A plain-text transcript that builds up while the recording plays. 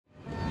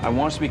I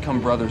want us to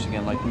become brothers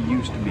again like we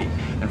used to be,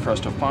 and for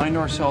us to find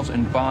ourselves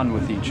and bond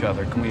with each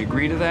other. Can we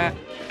agree to that?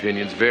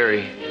 Opinions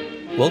vary.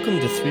 Welcome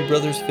to Three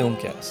Brothers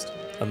Filmcast,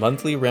 a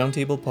monthly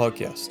roundtable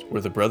podcast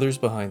where the brothers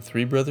behind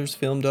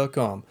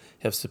threebrothersfilm.com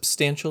have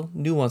substantial,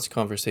 nuanced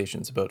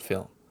conversations about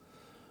film.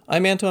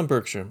 I'm Anton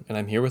Bergstrom, and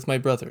I'm here with my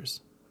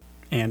brothers.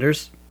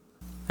 Anders.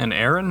 And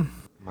Aaron.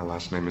 My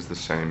last name is the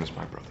same as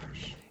my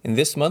brother's. And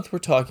this month we're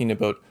talking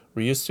about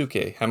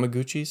Ryosuke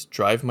Hamaguchi's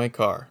Drive My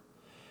Car,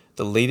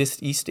 the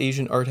latest East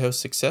Asian art house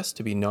success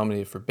to be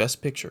nominated for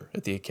Best Picture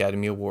at the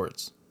Academy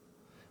Awards.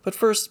 But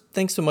first,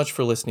 thanks so much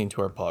for listening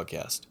to our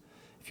podcast.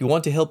 If you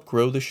want to help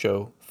grow the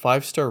show,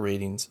 5-star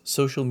ratings,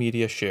 social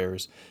media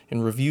shares,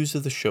 and reviews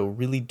of the show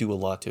really do a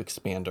lot to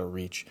expand our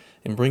reach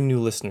and bring new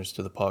listeners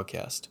to the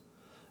podcast.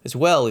 As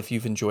well, if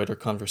you've enjoyed our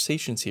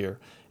conversations here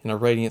and are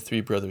writing at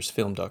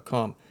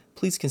threebrothersfilm.com,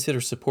 please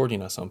consider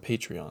supporting us on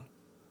Patreon.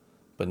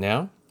 But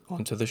now,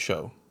 on to the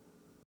show.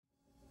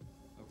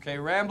 Okay,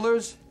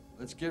 Ramblers,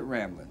 let's get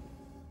rambling.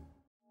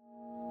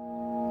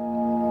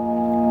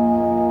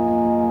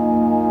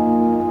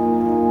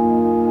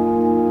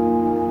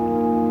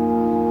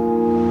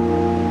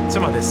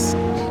 妻です。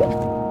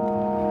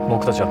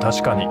僕たちは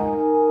確かに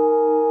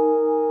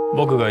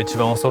僕が一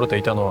番恐れて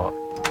いたのは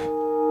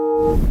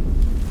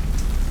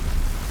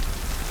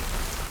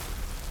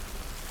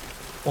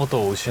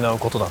音を失う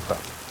ことだった。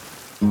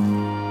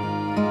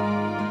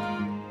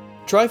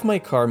 Drive My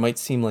Car might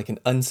seem like an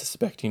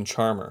unsuspecting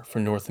charmer for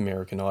North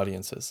American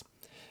audiences.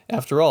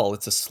 After all,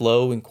 it's a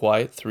slow and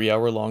quiet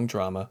 3-hour-long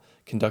drama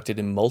conducted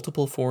in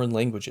multiple foreign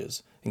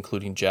languages,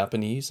 including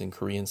Japanese and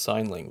Korean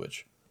Sign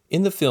Language.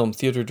 In the film,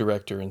 theater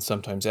director and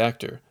sometimes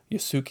actor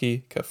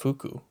Yasuki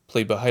Kafuku,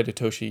 played by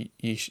Hidetoshi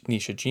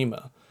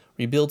Nishijima,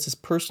 rebuilds his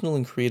personal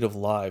and creative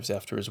lives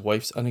after his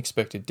wife's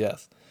unexpected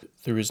death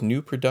through his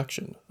new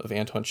production of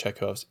Anton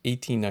Chekhov's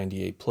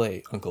 1898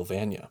 play Uncle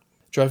Vanya.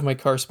 Drive My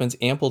Car spends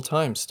ample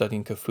time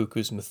studying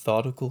Kafuku's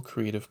methodical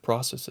creative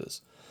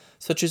processes,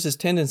 such as his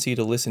tendency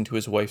to listen to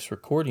his wife's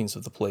recordings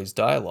of the play's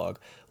dialogue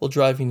while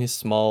driving his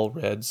small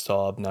red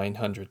Saab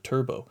 900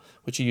 Turbo,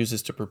 which he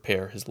uses to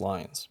prepare his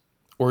lines.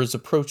 Or his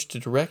approach to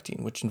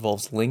directing, which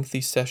involves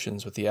lengthy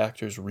sessions with the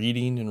actors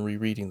reading and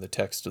rereading the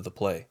text of the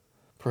play.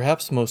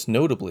 Perhaps most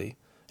notably,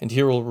 and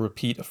here we'll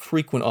repeat a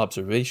frequent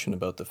observation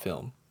about the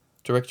film,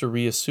 director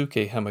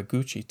Ryosuke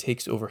Hamaguchi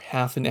takes over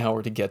half an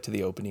hour to get to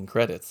the opening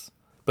credits.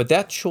 But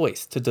that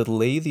choice to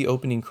delay the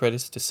opening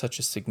credits to such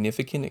a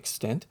significant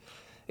extent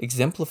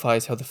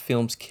exemplifies how the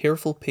film's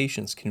careful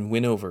patience can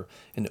win over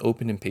an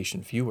open and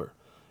patient viewer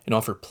and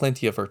offer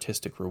plenty of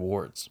artistic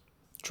rewards.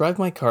 Drive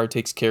My Car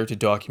takes care to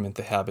document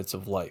the habits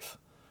of life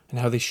and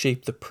how they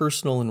shape the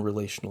personal and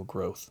relational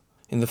growth.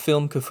 In the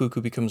film,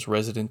 Kafuku becomes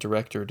resident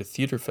director at a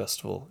theater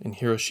festival in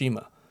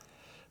Hiroshima,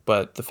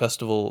 but the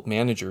festival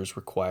managers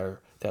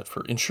require that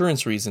for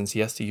insurance reasons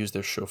he has to use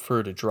their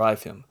chauffeur to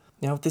drive him.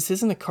 Now, this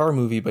isn't a car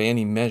movie by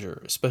any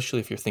measure, especially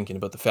if you're thinking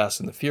about the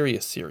Fast and the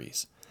Furious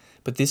series,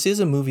 but this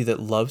is a movie that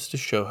loves to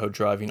show how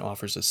driving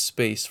offers a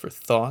space for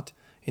thought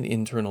and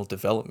internal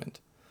development.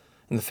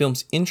 And the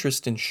film's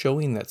interest in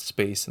showing that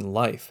space in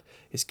life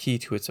is key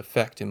to its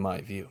effect in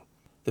my view.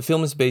 The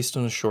film is based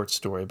on a short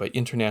story by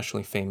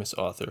internationally famous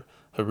author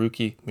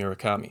Haruki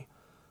Murakami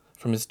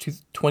from his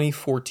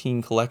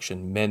 2014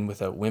 collection Men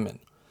Without Women,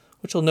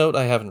 which I'll note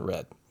I haven't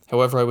read.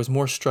 However, I was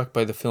more struck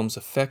by the film's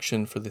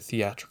affection for the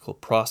theatrical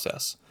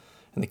process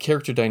and the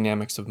character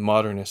dynamics of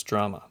modernist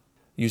drama,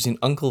 using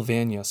Uncle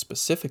Vanya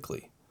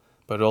specifically,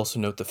 but I'd also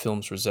note the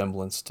film's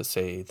resemblance to,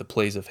 say, the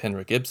plays of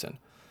Henrik Ibsen.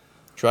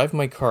 Drive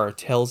My Car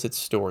tells its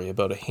story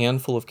about a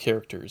handful of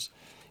characters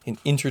in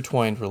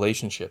intertwined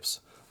relationships,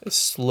 a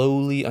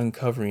slowly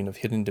uncovering of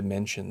hidden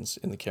dimensions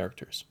in the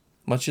characters.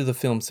 Much of the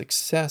film's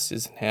success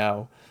is in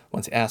how,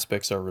 once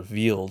aspects are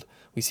revealed,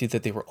 we see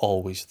that they were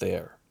always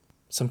there.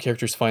 Some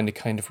characters find a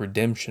kind of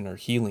redemption or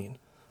healing.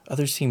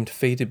 Others seemed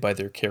fated by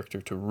their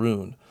character to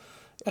ruin,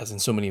 as in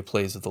so many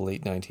plays of the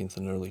late 19th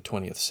and early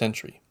 20th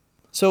century.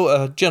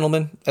 So,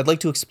 gentlemen, I'd like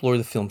to explore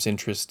the film's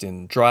interest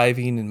in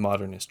driving and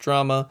modernist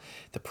drama,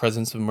 the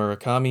presence of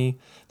Murakami,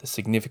 the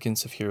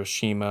significance of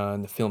Hiroshima,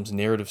 and the film's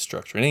narrative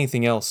structure, and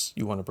anything else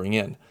you want to bring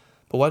in.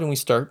 But why don't we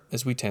start,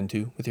 as we tend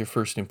to, with your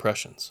first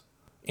impressions?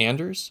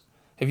 Anders,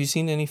 have you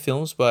seen any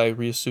films by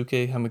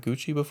Ryosuke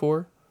Hamaguchi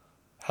before?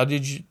 How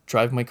did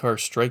Drive My Car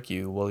strike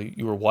you while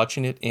you were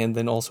watching it, and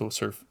then also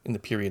sort of in the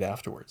period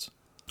afterwards?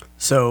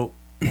 So,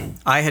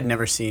 I had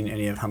never seen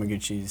any of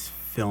Hamaguchi's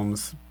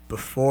films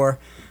before.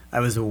 I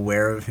was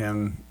aware of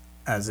him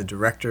as a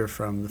director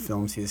from the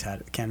films he's had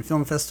at the Cannes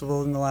Film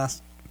Festival in the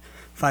last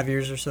 5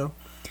 years or so.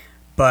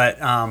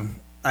 But I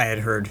had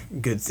heard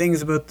good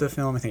things about the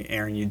film. I think,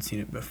 Aaron, you'd seen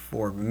it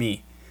before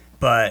me.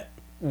 But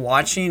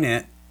watching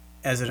it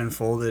as it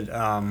unfolded,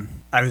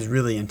 I was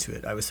really into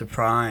it. I was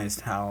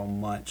surprised how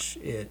much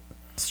it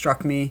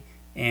struck me,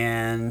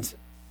 and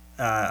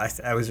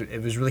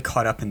it was really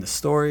caught up in the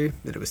story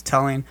that it was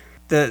telling.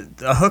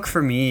 The hook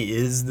for me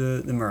is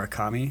the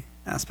Murakami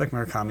aspect.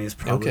 Murakami is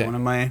probably one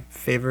of my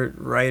favorite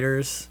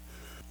writers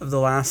of the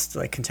last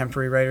like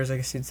contemporary writers, I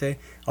guess you'd say.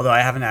 Although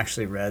I haven't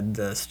actually read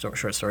the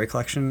short story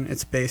collection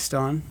it's based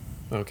on.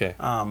 Okay.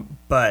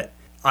 But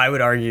I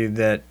would argue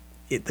that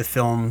the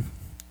film,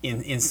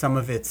 in some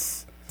of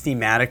its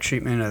thematic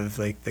treatment of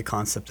like the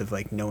concept of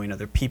like knowing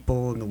other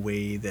people and the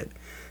way that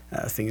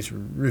things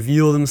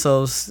reveal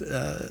themselves,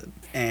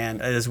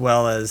 and as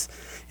well as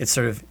its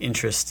sort of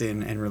interest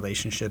in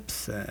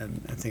relationships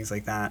and things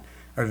like that,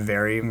 are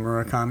very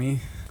Murakami.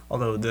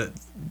 Although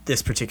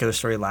this particular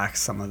story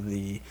lacks some of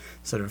the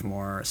sort of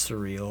more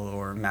surreal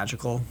or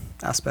magical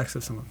aspects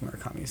of some of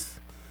Murakami's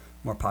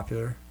more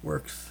popular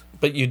works.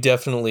 But you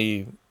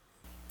definitely...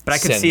 But I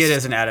could see it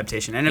as an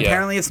adaptation. And Yeah.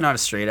 apparently it's not a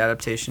straight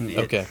adaptation.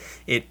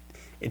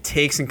 It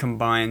takes and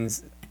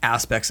combines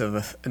aspects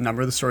of a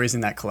number of the stories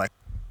in that collection.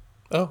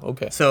 Oh,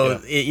 okay. So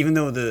Yeah. even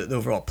though the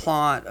overall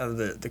plot of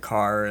the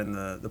car and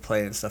the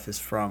play and stuff is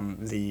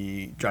from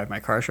the Drive My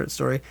Car short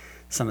story,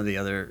 some of the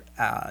other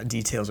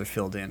details are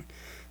filled in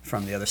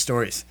from the other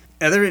stories.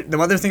 The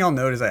other thing I'll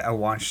note is I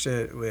watched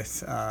it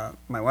with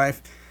my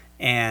wife,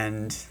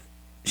 and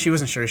she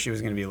wasn't sure she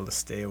was going to be able to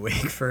stay awake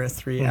for a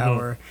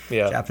 3-hour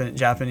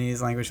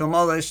Japanese language film.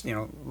 Although,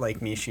 like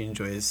me, she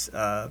enjoys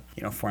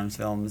foreign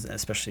films,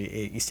 especially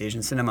East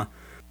Asian cinema.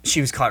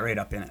 She was caught right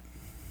up in it.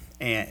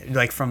 And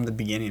like from the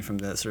beginning, from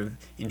the sort of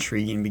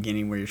intriguing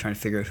beginning where you're trying to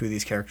figure out who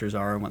these characters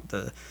are and what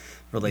the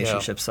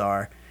relationships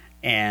are.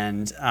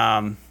 And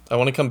I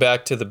want to come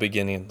back to the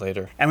beginning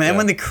later. And then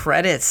when the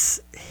credits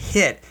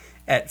hit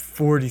at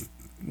 40,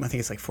 I think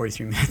it's like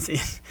 43 minutes in,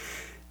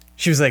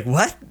 she was like,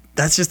 "What?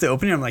 That's just the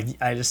opening?" I'm like,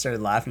 I just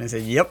started laughing and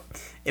said, "Yep."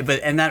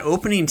 And that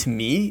opening to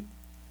me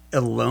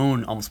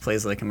alone almost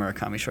plays like a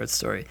Murakami short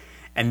story.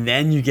 And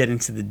then you get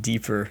into the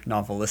deeper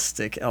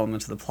novelistic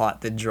element of the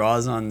plot that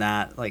draws on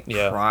that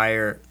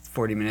prior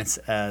 40 minutes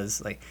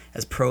as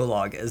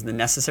prologue, as the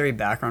necessary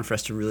background for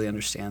us to really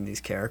understand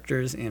these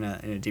characters in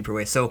a deeper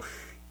way. So,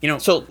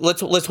 So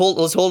let's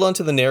hold on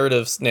to the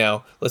narratives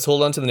now. Let's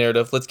hold on to the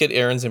narrative. Let's get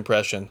Aaron's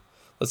impression.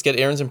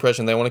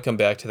 Then I want to come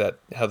back to that,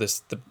 how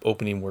the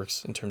opening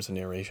works in terms of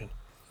narration.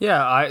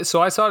 Yeah,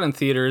 so I saw it in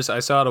theaters. I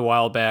saw it a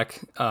while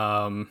back.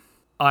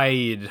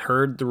 I'd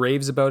heard the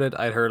raves about it.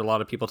 I'd heard a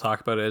lot of people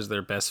talk about it as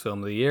their best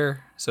film of the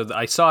year. So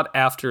I saw it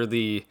after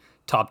the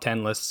top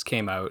 10 lists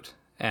came out,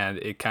 and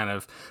it kind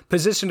of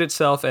positioned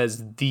itself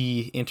as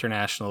the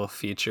international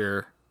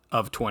feature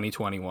of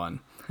 2021.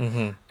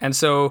 Mm-hmm. And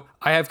so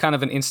I have kind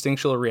of an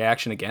instinctual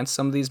reaction against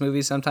some of these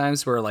movies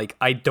sometimes, where like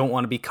I don't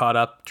want to be caught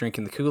up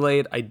drinking the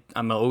Kool-Aid.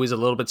 I'm always a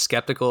little bit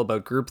skeptical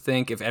about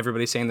groupthink. If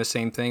everybody's saying the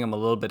same thing, I'm a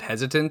little bit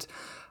hesitant.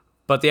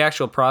 But the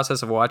actual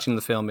process of watching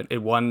the film,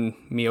 it won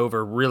me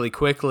over really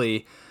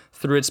quickly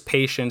through its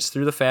patience,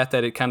 through the fact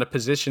that it kind of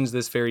positions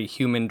this very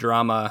human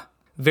drama,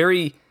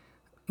 very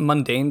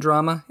mundane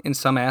drama in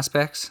some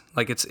aspects.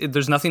 Like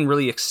there's nothing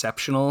really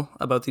exceptional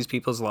about these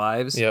people's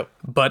lives. Yep.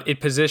 But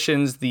it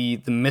positions the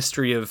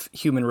mystery of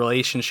human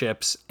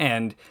relationships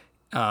and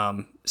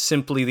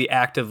simply the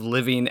act of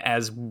living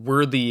as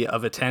worthy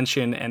of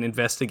attention and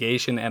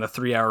investigation and a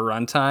 3-hour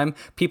runtime.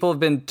 People have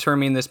been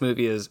terming this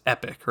movie as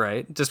epic,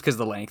 right? Just because of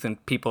the length,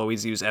 and people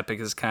always use epic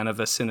as kind of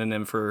a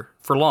synonym for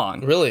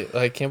long. Really?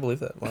 I can't believe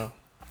that. Wow.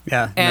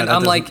 Yeah. And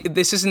I'm like,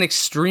 this is an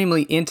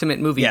extremely intimate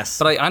movie. Yes.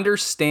 But I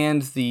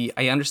understand the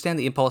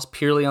impulse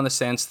purely on the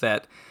sense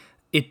that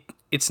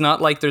it's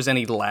not like there's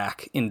any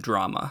lack in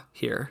drama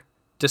here,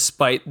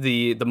 despite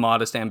the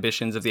modest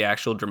ambitions of the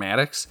actual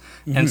dramatics.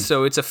 Mm-hmm. And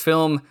so it's a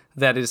film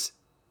that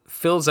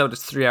fills out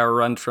its 3-hour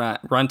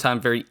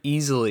runtime very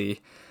easily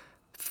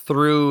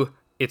through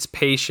its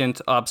patient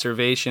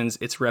observations,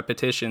 its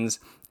repetitions,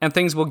 and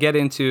things we'll get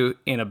into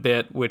in a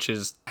bit, which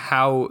is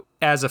how,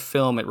 as a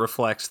film, it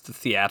reflects the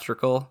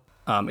theatrical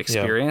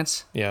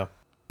experience. Yeah.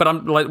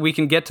 But we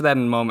can get to that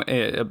in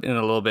a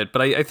little bit.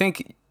 But I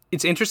think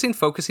it's interesting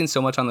focusing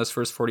so much on those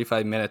first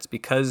 45 minutes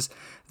because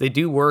they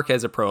do work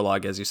as a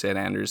prologue, as you said,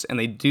 Anders, and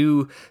they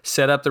do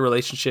set up the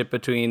relationship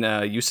between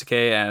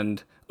Yusuke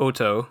and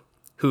Oto,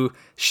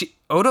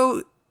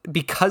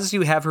 because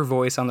you have her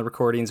voice on the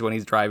recordings when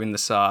he's driving the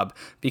Saab,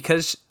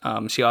 because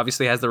she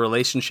obviously has the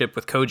relationship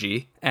with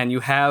Koji, and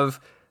you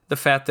have the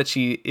fact that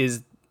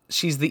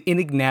she's the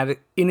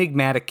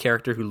enigmatic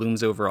character who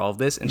looms over all of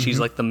this, and she's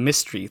like the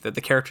mystery that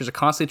the characters are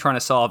constantly trying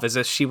to solve, as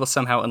if she will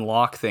somehow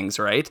unlock things,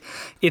 right?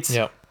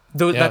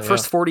 That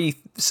first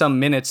 40-some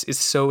minutes is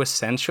so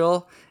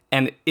essential,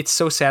 and it's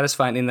so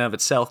satisfying in and of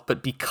itself,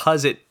 but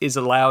because it is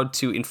allowed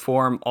to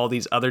inform all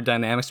these other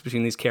dynamics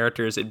between these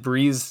characters, it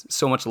breathes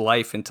so much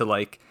life into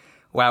like,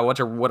 wow, what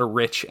a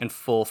rich and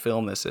full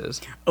film this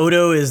is.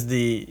 Oto is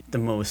the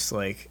most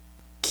like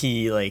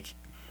key like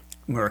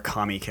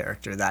Murakami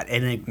character, that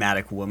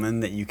enigmatic woman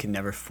that you can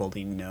never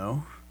fully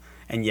know,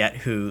 and yet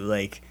who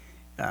like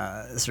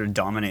sort of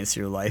dominates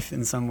your life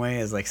in some way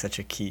is like such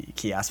a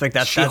key aspect.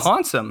 She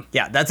haunts him.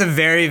 Yeah, that's a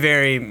very,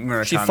 very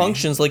Murakami. She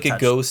functions like a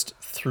ghost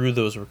through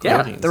those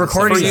recordings. Yeah, the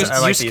recordings. For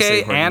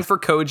Yusuke and for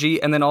Koji,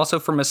 and then also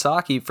for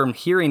Masaki, from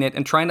hearing it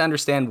and trying to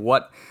understand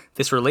what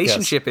this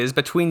relationship is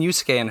between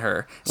Yusuke and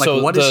her.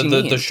 Like, what does she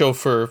mean? The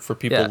chauffeur, for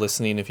people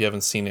listening, if you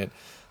haven't seen it,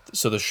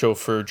 so the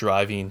chauffeur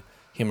driving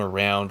him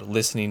around,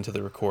 listening to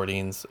the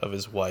recordings of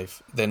his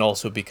wife, then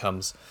also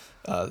becomes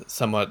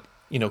somewhat,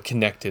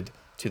 connected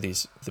to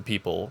the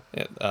people.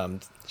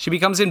 She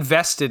becomes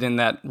invested in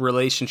that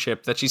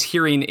relationship that she's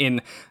hearing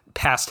in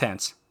past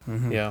tense.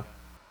 Mm-hmm. Yeah.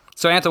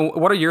 So, Anton,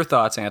 what are your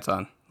thoughts,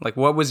 Anton? Like,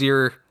 what was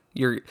your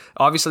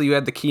obviously you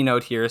had the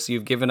keynote here, so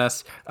you've given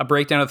us a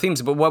breakdown of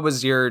themes, but what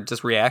was your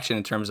just reaction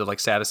in terms of like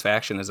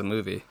satisfaction as a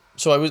movie?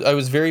 So I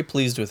was very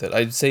pleased with it.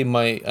 I'd say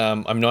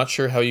I'm not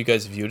sure how you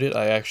guys viewed it.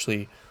 I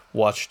actually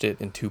watched it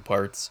in 2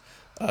 parts,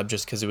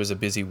 just because it was a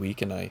busy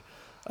week, and I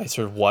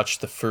sort of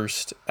watched the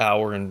first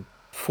hour and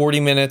 40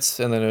 minutes,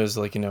 and then it was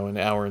like, an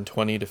hour and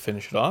 20 to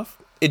finish it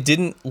off. It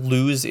didn't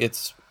lose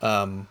its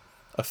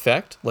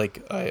effect.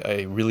 Like,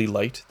 I really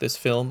liked this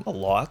film a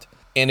lot.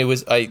 And it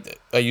was, I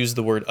used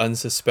the word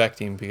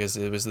unsuspecting because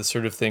it was the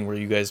sort of thing where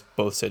you guys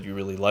both said you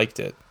really liked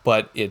it.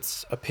 But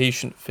it's a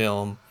patient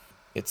film.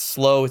 It's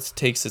slow. It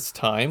takes its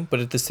time.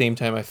 But at the same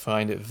time, I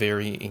find it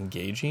very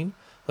engaging.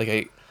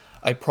 Like,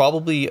 I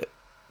probably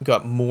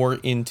got more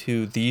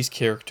into these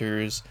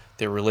characters,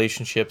 their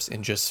relationships,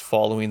 and just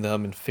following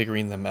them and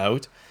figuring them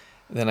out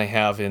than I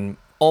have in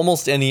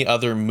almost any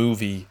other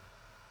movie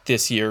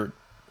this year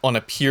on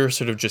a pure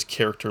sort of just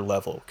character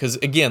level. Because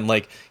again,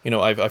 like,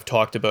 I've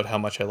talked about how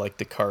much I like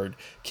the card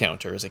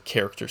counter as a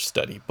character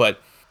study,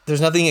 but there's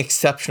nothing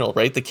exceptional,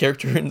 right? The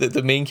character in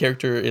the main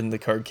character in the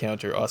card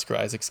counter, Oscar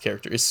Isaac's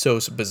character, is so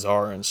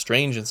bizarre and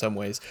strange in some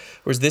ways.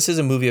 Whereas this is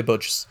a movie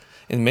about just,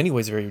 in many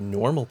ways, very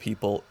normal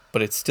people,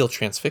 but it's still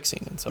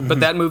transfixing in some ways. But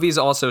that movie is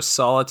also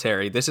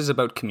solitary. This is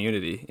about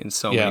community in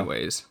so many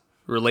ways.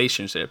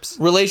 Relationships,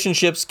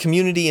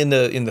 community in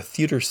the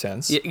theater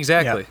sense. Yeah,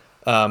 exactly.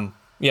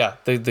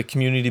 The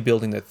community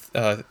building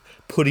that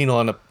putting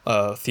on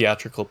a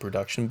theatrical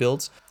production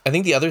builds. I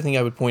think the other thing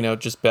I would point out,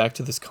 just back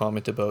to this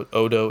comment about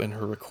Odo and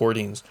her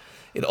recordings,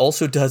 it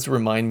also does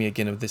remind me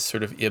again of this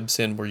sort of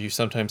Ibsen, where you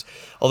sometimes,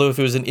 although if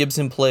it was an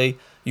Ibsen play,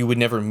 you would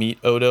never meet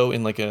Odo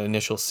in like an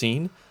initial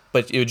scene,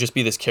 but it would just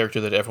be this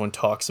character that everyone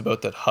talks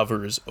about that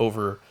hovers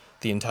over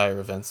the entire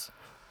events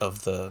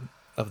of the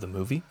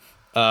movie.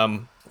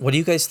 What do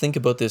you guys think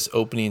about this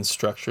opening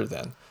structure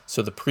then?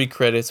 So the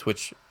pre-credits,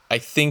 which I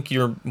think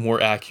you're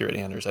more accurate,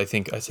 Anders. I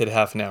think I said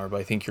half an hour,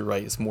 but I think you're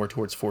right. It's more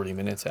towards 40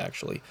 minutes,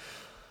 actually.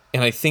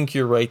 And I think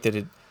you're right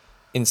that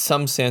in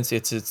some sense,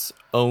 it's its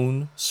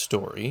own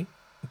story,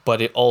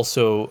 but it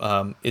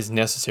also is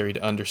necessary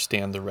to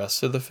understand the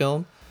rest of the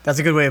film. That's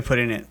a good way of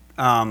putting it.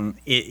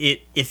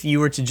 If you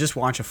were to just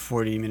watch a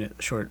 40-minute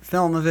short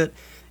film of it,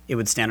 it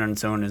would stand on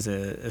its own as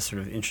a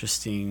sort of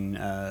interesting,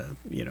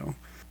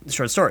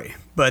 short story.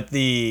 But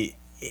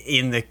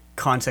in the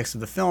context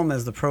of the film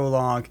as the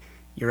prologue,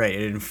 you're right,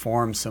 it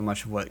informs so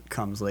much of what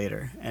comes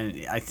later,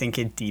 and I think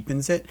it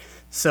deepens it.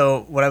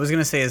 So what I was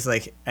going to say is,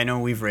 like, I know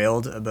we've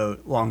railed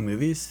about long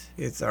movies.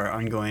 It's our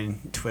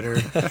ongoing Twitter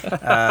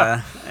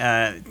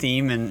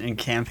theme and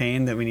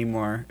campaign that we need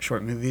more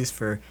short movies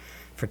for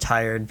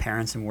tired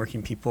parents and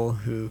working people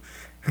who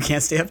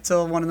can't stay up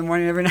till 1 a.m.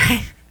 every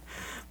night.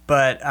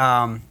 But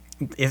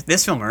if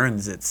this film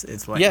earns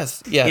its like,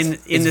 yes, in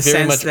it's the very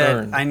sense much that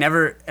earned.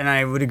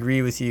 I would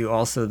agree with you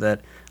also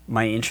that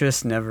my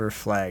interest never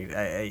flagged.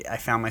 I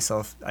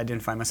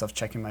didn't find myself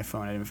checking my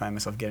phone. I didn't find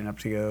myself getting up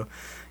to go,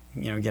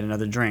 get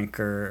another drink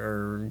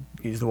or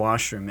use the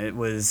washroom.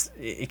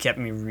 It kept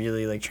me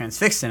really like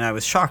transfixed, and I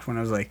was shocked when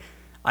I was like,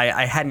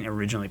 I hadn't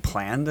originally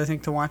planned, I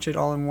think, to watch it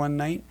all in one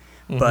night,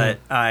 but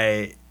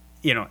I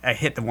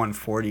hit the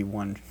 140, a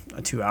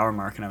 2-hour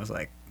mark, and I was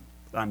like,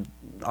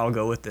 I'll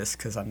go with this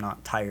because I'm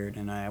not tired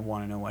and I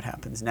want to know what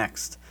happens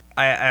next.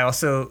 I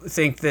also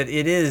think that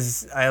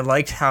I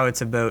liked how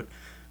it's about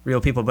real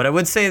people, but I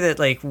would say that,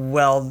 like,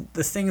 well,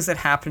 the things that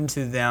happen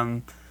to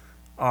them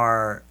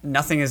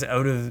nothing is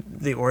out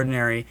of the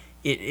ordinary.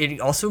 It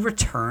also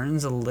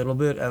returns a little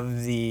bit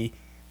of the,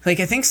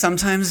 like, I think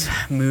sometimes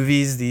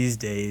movies these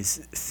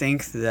days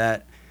think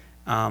that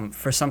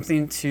for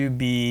something to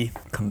be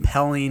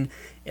compelling,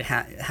 it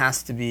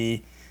has to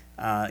be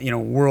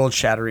world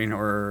shattering,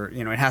 or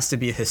it has to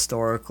be a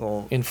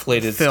historical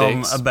inflated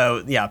film stakes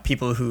about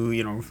people who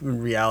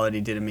in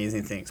reality did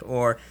amazing things,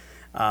 or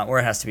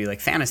it has to be like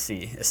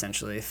fantasy,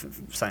 essentially,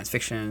 science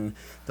fiction,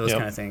 those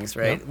kind of things,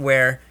 right?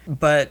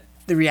 But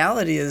the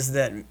reality is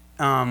that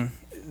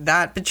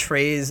that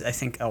betrays, I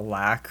think, a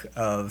lack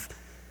of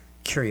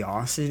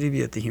curiosity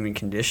about the human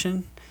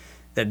condition.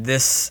 That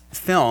this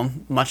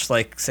film, much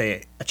like,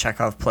 say, a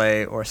Chekhov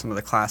play or some of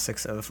the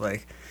classics of,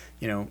 like,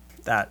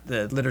 that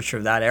the literature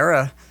of that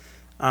era,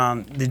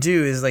 they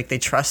do is, like, they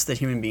trust that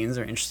human beings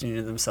are interested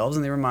in themselves,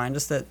 and they remind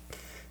us that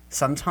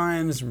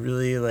sometimes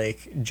really,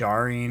 like,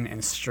 jarring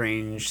and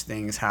strange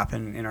things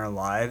happen in our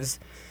lives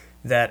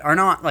that are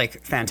not,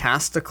 like,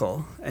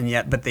 fantastical,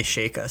 but they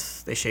shake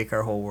us. They shake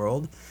our whole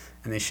world,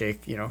 and they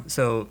shake,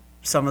 so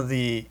some of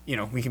the,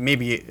 we can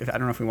maybe, I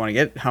don't know if we want to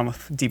get how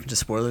deep into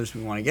spoilers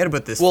we want to get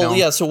about this film. Well,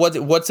 yeah, so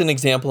what's an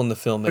example in the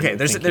film that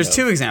there's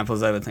 2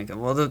 examples I would think of.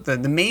 Well,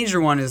 the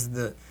major one is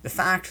the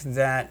fact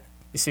that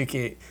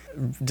Yusuke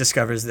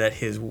discovers that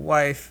his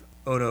wife,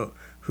 Odo,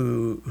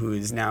 who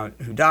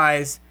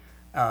dies,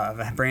 of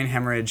a brain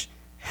hemorrhage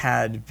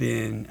had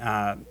been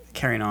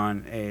carrying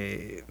on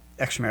a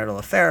extramarital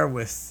affair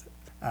with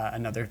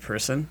another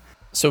person.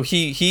 So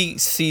he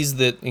sees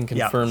that and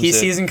confirms it. He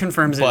sees and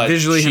confirms it but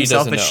visually she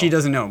himself, doesn't but know. she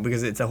doesn't know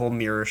because it's a whole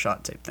mirror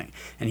shot type thing,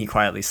 and he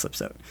quietly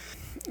slips out.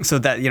 So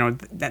that,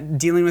 that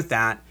dealing with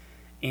that,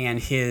 and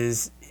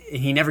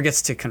he never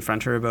gets to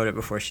confront her about it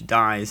before she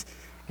dies.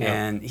 Yeah.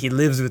 And he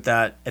lives with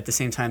that at the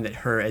same time that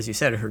her, as you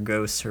said, her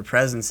ghost, her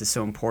presence is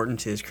so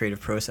important to his creative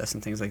process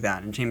and things like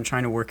that. And him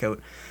trying to work out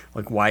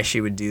like why she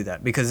would do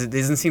that, because it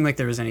doesn't seem like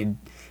there was any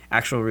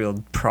actual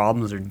real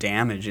problems or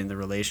damage in the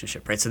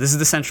relationship, right? So this is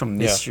the central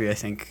mystery, I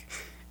think,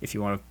 if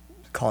you want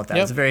to call it that.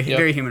 Yep, It's a very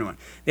very human one.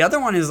 The other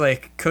one is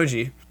like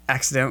Koji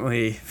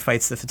accidentally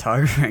fights the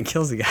photographer and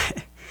kills the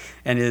guy,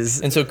 and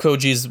so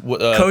Koji's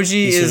Koji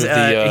he's is sort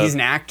of he's an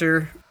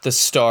actor. the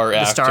star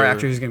actor. The star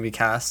actor who's going to be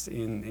cast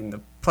in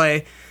the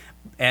play,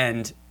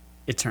 and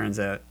it turns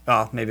out,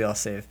 maybe I'll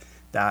save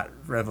that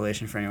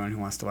revelation for anyone who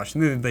wants to watch the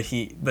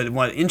movie. But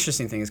one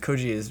interesting thing is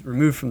Koji is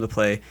removed from the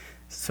play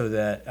so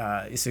that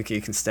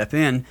Isuki can step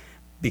in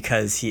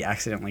because he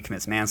accidentally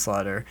commits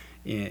manslaughter,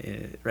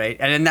 right?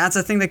 And that's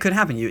a thing that could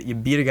happen. You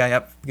beat a guy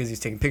up because he's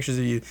taking pictures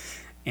of you,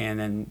 and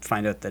then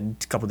find out that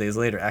a couple days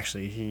later,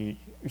 actually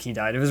he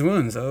died of his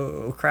wounds.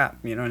 Oh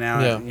crap!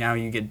 Now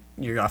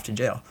you're off to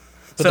jail.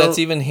 But that's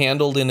even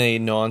handled in a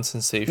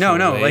non-sensational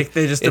No, way. like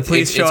the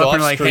police show up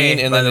and like,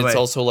 hey, and by then the it's way.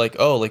 also like,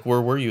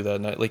 where were you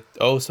that night? Like,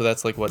 so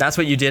that's like what. That's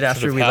what you did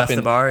after sort of we left the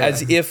happened, bar.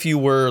 as if you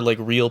were like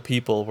real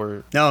people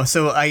were. No,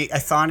 so I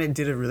thought it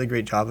did a really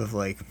great job of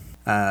like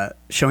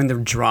showing the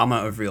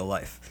drama of real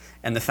life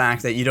and the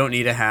fact that you don't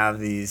need to have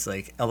these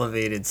like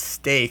elevated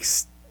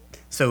stakes,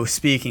 so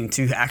speaking,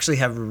 to actually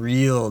have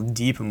real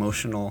deep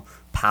emotional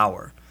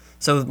power.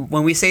 So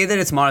when we say that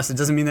it's modest, it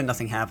doesn't mean that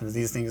nothing happens.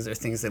 These things are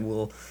things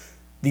that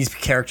these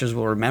characters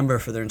will remember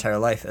for their entire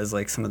life as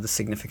like some of the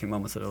significant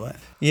moments of their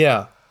life.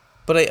 Yeah,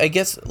 but I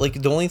guess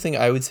like the only thing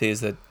I would say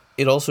is that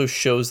it also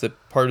shows that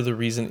part of the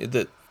reason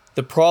that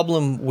the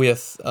problem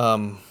with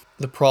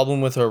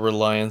our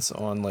reliance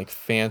on like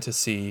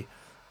fantasy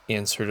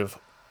and sort of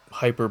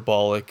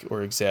hyperbolic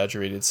or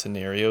exaggerated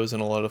scenarios in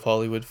a lot of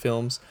Hollywood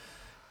films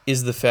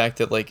is the fact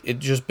that like it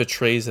just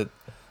betrays that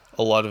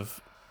a lot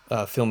of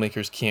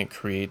filmmakers can't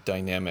create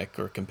dynamic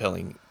or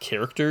compelling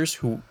characters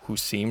who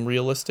seem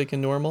realistic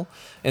and normal.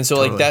 And so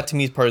like that to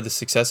me is part of the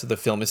success of the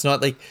film. It's not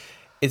that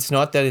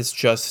it's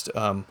just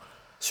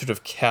sort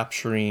of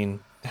capturing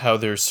how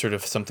there's sort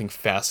of something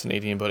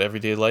fascinating about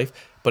everyday life,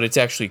 but it's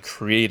actually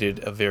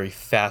created a very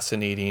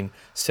fascinating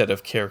set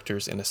of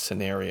characters in a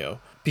scenario.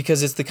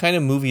 Because it's the kind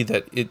of movie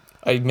that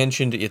I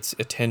mentioned its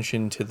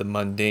attention to the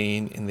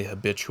mundane and the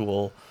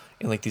habitual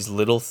and like these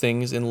little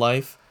things in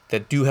life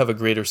that do have a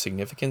greater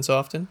significance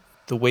often.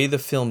 The way the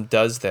film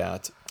does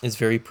that is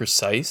very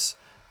precise,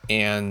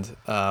 and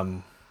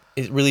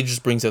it really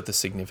just brings out the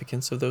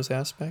significance of those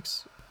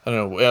aspects. I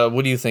don't know.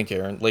 What do you think,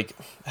 Aaron? Like,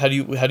 how do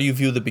you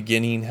view the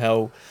beginning?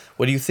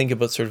 What do you think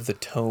about sort of the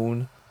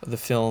tone of the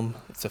film,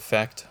 its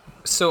effect?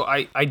 So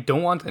I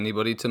don't want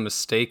anybody to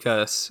mistake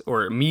us,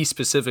 or me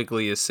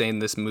specifically, as saying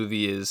this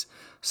movie is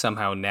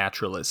somehow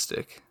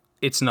naturalistic.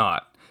 It's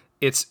not.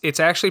 It's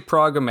actually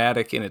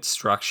programmatic in its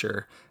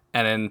structure,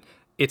 and then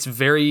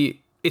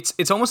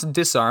it's almost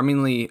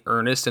disarmingly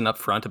earnest and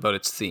upfront about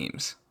its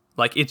themes.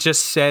 Like, it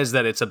just says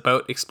that it's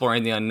about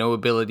exploring the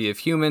unknowability of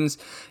humans.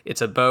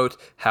 It's about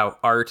how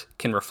art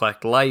can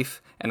reflect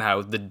life, and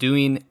how the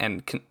doing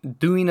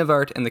of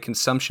art and the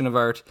consumption of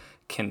art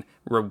can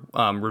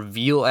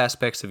reveal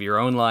aspects of your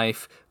own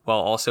life while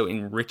also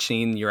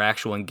enriching your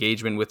actual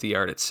engagement with the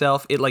art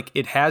itself.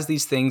 It has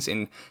these things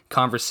in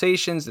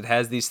conversations. It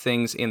has these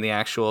things in the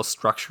actual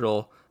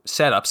structural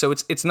setup. So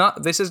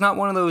this is not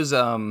one of those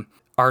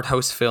art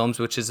house films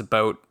which is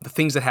about the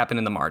things that happen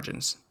in the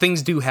margins.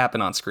 Things do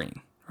happen on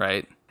screen,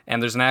 right?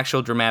 And there's an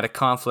actual dramatic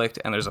conflict,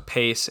 and there's a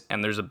pace,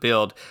 and there's a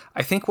build.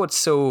 I think what's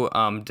so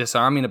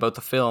disarming about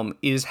the film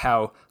is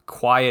how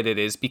quiet it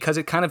is, because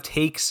it kind of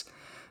takes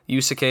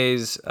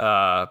Yusuke's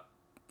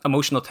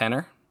emotional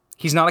tenor.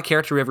 He's not a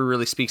character who ever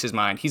really speaks his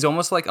mind. He's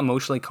almost like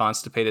emotionally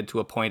constipated to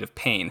a point of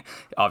pain.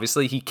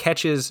 Obviously, he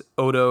catches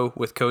Odo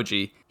with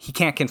Koji. He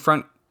can't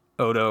confront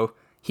Odo.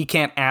 He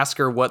can't ask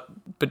her what,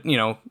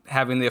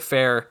 having the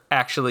affair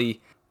actually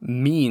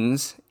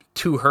means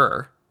to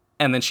her.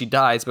 And then she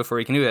dies before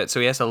he can do that. So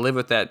he has to live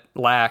with that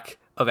lack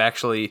of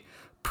actually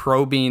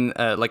probing,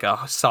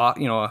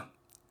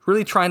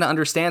 really trying to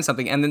understand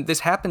something. And then this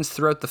happens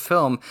throughout the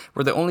film,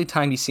 where the only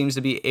time he seems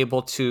to be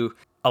able to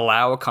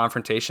allow a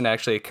confrontation to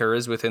actually occur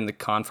is within the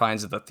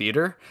confines of the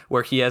theater,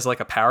 where he has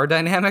like a power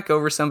dynamic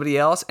over somebody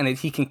else, and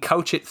he can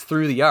couch it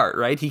through the art,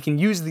 right? He can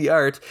use the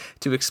art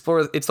to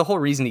explore. It's the whole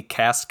reason he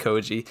cast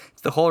Koji.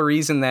 It's the whole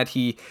reason that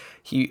he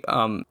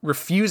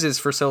refuses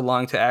for so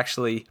long to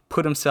actually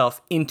put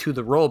himself into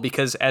the role,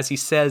 because as he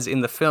says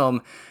in the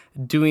film,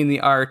 doing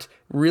the art,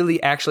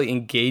 really actually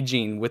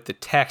engaging with the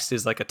text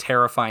is like a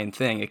terrifying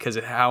thing, because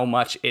of how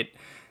much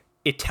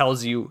it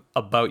tells you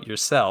about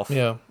yourself.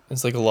 Yeah.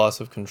 It's like a loss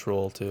of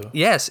control too.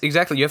 Yes,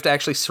 exactly. You have to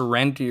actually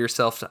surrender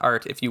yourself to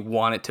art if you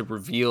want it to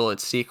reveal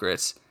its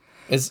secrets.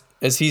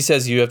 As he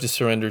says, you have to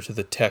surrender to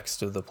the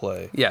text of the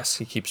play. Yes.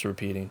 He keeps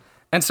repeating.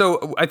 And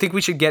so I think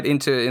we should get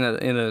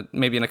into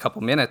maybe in a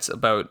couple minutes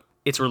about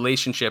its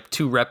relationship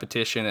to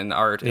repetition and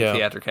art and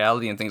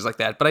theatricality and things like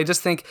that. But I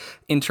just think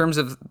in terms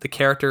of the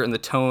character and the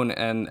tone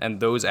and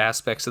those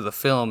aspects of the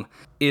film,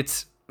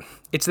 it's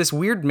this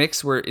weird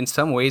mix where in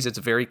some ways it's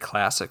very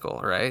classical,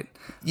 right?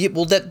 Yeah,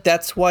 well,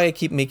 that's why I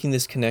keep making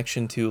this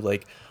connection to,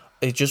 like,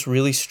 it just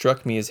really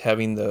struck me as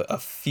having a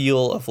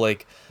feel of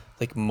like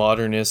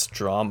modernist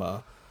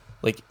drama.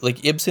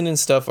 Like Ibsen and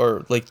stuff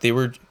are like, they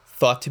were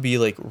thought to be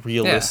like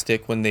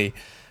realistic when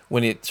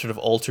it sort of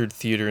altered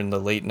theater in the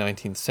late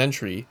 19th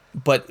century.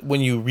 But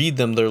when you read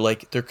them,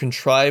 they're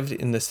contrived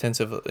in the sense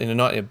of,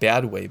 not in a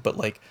bad way, but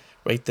like,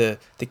 right, the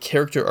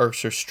character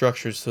arcs are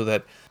structured so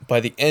that by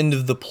the end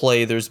of the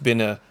play, there's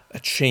been a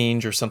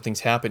change or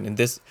something's happened. And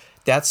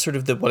that's sort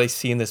of what I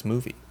see in this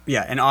movie.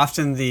 Yeah, and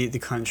often the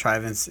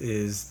contrivance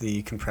is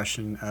the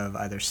compression of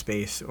either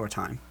space or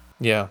time.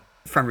 Yeah.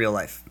 From real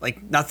life.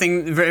 Like,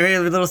 nothing, very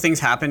little things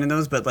happen in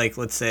those, but like,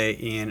 let's say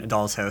in A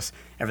Doll's House,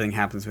 everything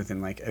happens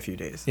within like a few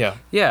days. Yeah.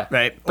 Yeah.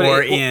 Right?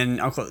 Or in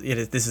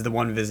this is the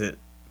one visit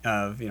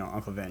of,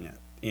 Uncle Vanya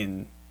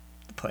in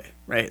the play,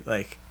 right?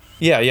 Like,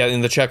 Yeah, in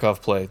the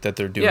Chekhov play that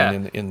they're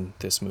doing in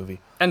this movie.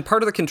 And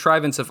part of the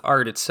contrivance of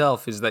art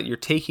itself is that you're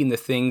taking the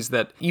things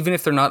that, even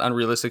if they're not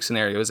unrealistic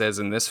scenarios, as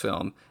in this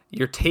film,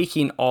 you're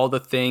taking all the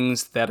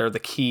things that are the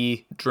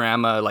key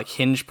drama, like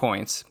hinge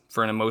points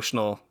for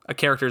a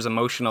character's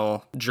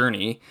emotional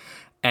journey,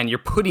 and you're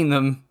putting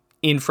them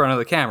in front of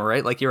the camera,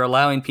 right? Like, you're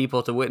allowing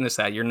people to witness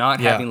that. You're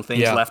not having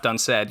things left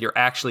unsaid. You're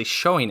actually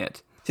showing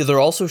it. So they're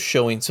also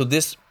showing,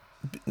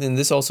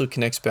 this also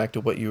connects back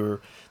to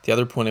the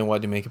other point I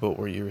wanted to make about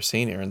what you were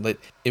saying, Aaron, that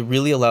it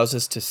really allows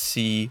us to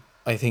see,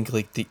 I think,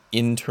 like the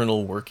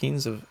internal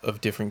workings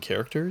of different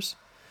characters.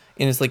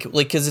 And it's like,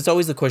 because it's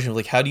always the question of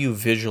like, how do you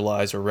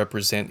visualize or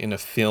represent in a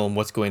film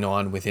what's going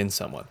on within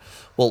someone?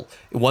 Well,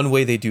 one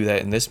way they do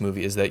that in this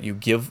movie is that you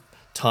give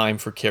time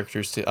for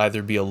characters to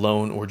either be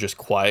alone or just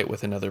quiet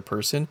with another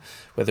person,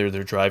 whether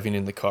they're driving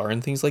in the car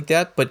and things like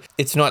that. But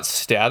it's not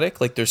static.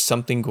 Like, there's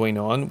something going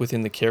on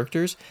within the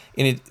characters,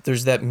 and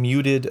there's that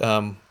muted.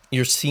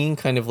 You're seeing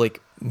kind of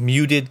like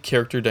muted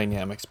character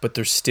dynamics, but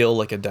there's still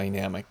like a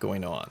dynamic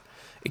going on.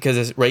 Because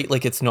it's right,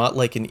 like, it's not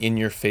like an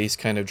in-your-face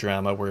kind of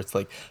drama where it's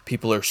like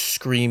people are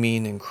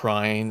screaming and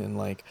crying and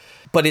like,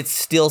 but it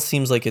still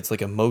seems like it's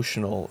like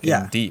emotional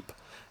and deep.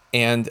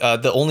 And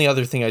the only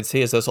other thing I'd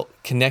say is also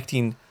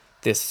connecting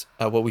this,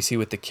 what we see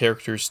with the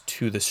characters,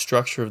 to the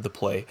structure of the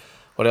play.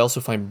 What I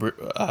also find,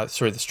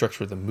 the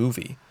structure of the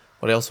movie.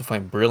 What I also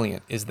find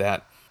brilliant is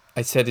that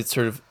I said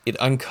it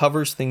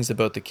uncovers things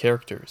about the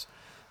characters.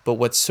 But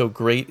what's so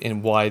great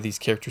and why these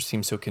characters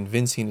seem so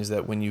convincing is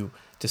that when you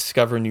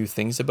discover new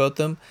things about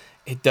them,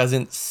 it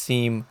doesn't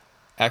seem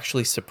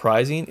actually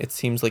surprising. It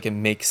seems like it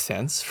makes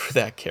sense for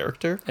that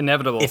character.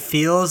 Inevitable. It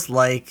feels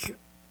like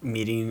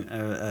meeting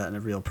a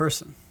real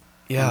person.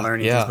 Yeah, and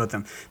learning things about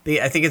them.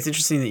 But I think it's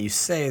interesting that you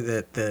say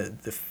that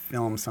the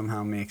film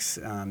somehow makes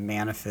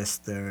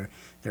manifest their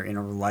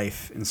inner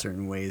life in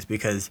certain ways,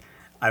 because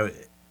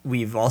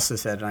we've also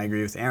said, and I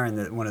agree with Aaron,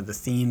 that one of the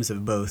themes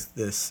of both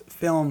this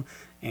film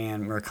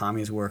and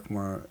Murakami's work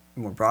more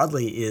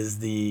broadly is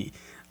the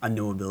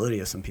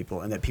unknowability of some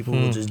people, and that people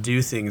will just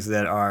do things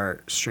that are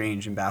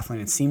strange and baffling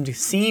and seem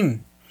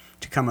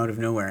to come out of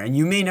nowhere. And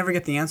you may never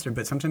get the answer,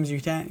 but sometimes you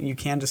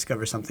can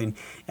discover something.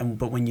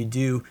 But when you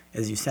do,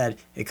 as you said,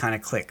 it kind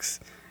of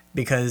clicks,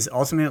 because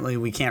ultimately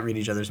we can't read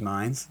each other's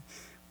minds.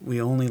 We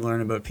only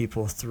learn about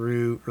people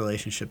through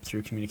relationship,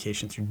 through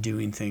communication, through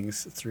doing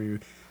things, through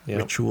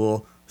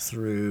ritual,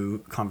 through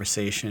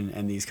conversation,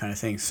 and these kind of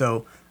things.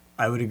 So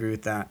I would agree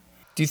with that.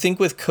 Do you think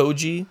with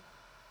Koji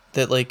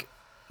that, like,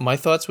 my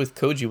thoughts with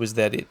Koji was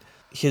that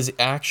his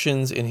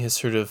actions and his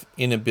sort of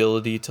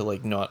inability to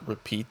like not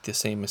repeat the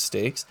same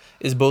mistakes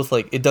is both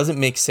like, it doesn't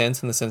make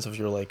sense in the sense of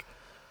you're like,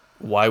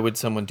 why would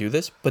someone do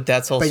this? But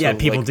that's also, but yeah,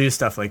 people like, do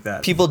stuff like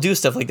that. People do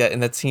stuff like that,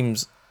 and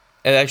it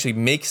actually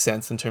makes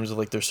sense in terms of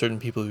like, there's certain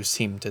people who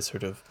seem to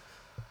sort of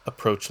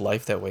approach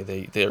life that way.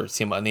 They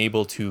seem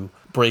unable to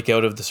break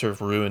out of the sort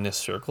of ruinous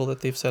circle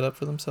that they've set up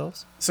for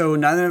themselves. So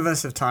neither of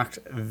us have talked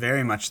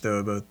very much though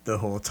about the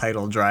whole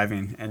title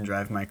 "Driving" and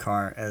 "Drive My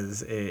Car"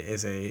 as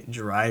a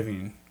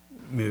driving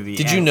movie.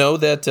 Did you know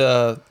that,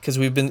 because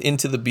we've been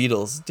into the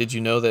Beatles, did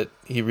you know that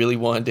he really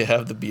wanted to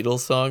have the Beatles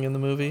song in the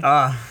movie?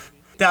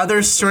 The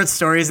other short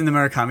stories in the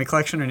Murakami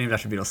collection are named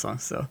after Beatles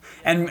songs. So,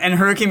 and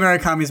Haruki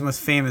Murakami's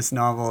most famous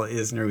novel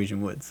is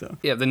Norwegian Wood. So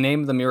yeah, the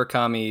name of the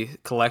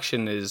Murakami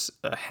collection is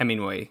a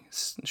Hemingway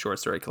short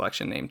story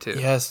collection name too.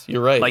 Yes,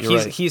 you're right. Like,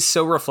 he's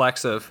so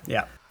reflexive.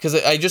 Yeah. Because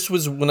I just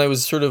was, when I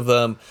was sort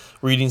of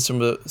reading some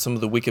of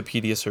the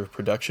Wikipedia sort of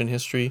production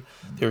history,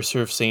 they were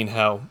sort of saying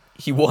how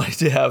he wanted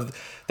to have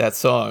that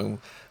song,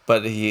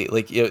 but it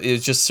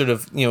was just sort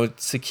of,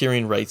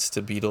 securing rights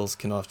to Beatles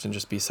can often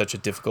just be such a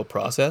difficult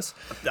process.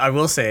 I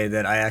will say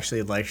that I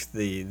actually liked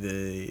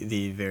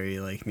the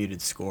very like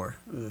muted score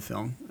of the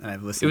film, and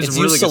I've listened. It was It's a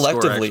really used good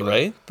score, selectively, actually.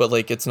 right? But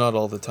like it's not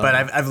all the time. but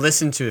I've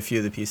listened to a few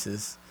of the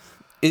pieces.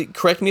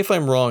 Correct me if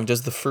I'm wrong.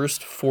 Does the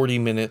first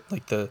 40-minute,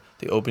 like the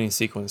opening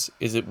sequence,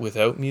 is it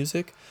without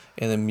music,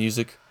 and then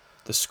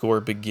the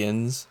score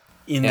begins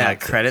In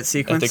that credit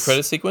sequence? At the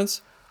credit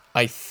sequence,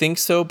 I think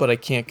so, but I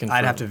can't confirm.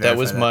 I'd have to That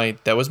was verify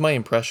that was my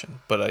impression,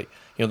 but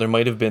there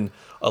might have been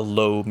a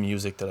low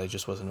music that I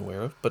just wasn't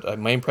aware of. But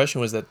my impression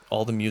was that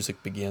all the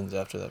music begins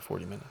after that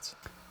 40 minutes.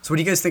 So what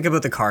do you guys think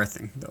about the car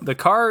thing, though? The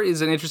car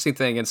is an interesting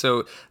thing, and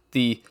so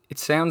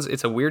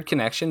it's a weird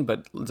connection,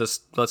 but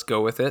just let's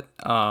go with it.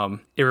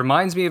 It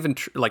reminds me of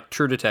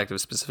True Detective,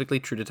 specifically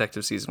True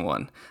Detective Season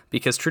 1,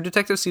 because True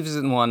Detective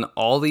Season 1,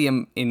 all the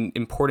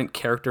important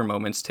character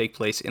moments take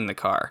place in the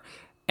car.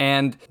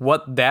 And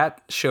what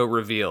that show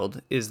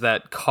revealed is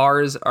that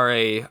cars are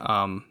a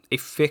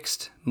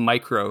fixed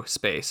micro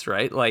space,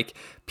 right? Like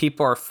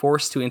people are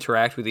forced to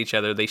interact with each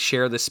other. They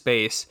share the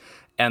space,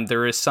 and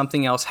there is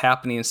something else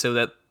happening so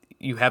that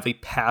you have a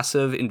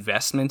passive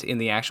investment in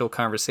the actual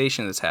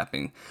conversation that's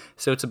happening.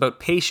 So it's about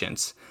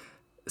patience.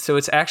 So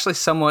it's actually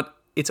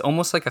it's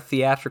almost like a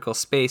theatrical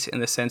space in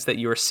the sense that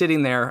you are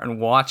sitting there and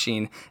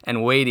watching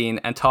and waiting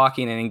and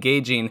talking and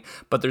engaging,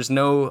 but there's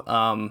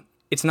no,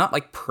 it's not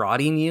like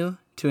prodding you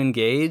to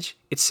engage.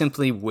 It's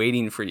simply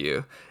waiting for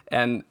you.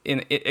 And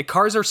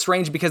cars are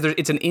strange because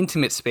it's an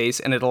intimate space,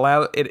 and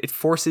it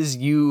forces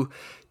you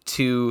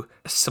to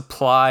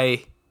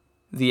supply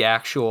the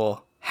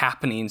actual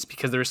happenings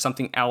because there's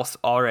something else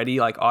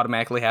already like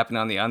automatically happening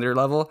on the under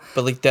level.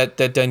 But like that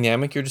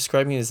dynamic you're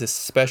describing is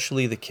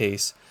especially the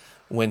case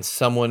when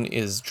someone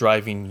is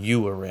driving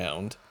you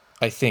around.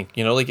 I think,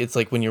 it's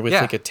like when you're with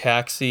like a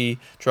taxi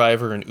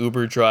driver, an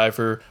Uber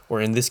driver, or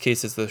in this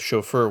case it's the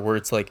chauffeur, where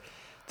it's like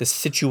the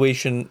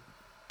situation,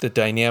 the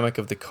dynamic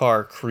of the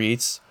car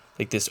creates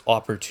like this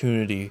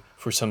opportunity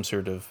for some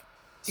sort of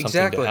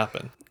something to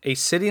happen.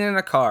 Sitting in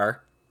a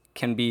car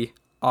can be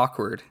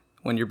awkward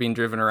when you're being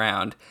driven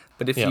around,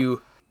 but if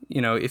you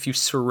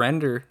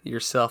surrender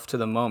yourself to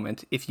the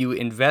moment, if you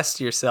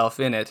invest yourself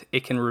in it,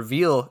 it can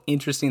reveal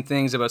interesting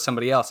things about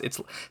somebody else.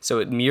 So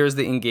it mirrors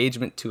the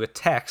engagement to a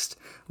text,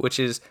 which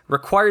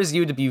requires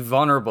you to be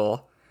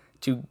vulnerable,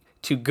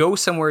 to go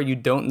somewhere you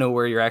don't know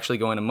where you're actually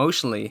going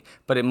emotionally,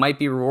 but it might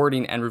be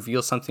rewarding and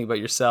reveal something about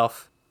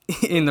yourself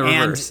in the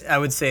reverse. And I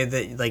would say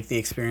that like the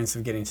experience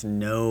of getting to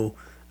know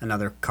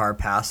another car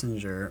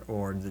passenger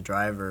or the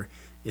driver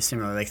is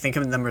similar. Like think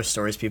of the number of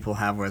stories people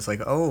have where it's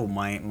like, oh,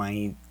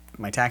 my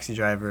taxi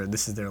driver,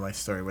 this is their life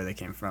story, where they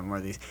came from,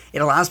 or these.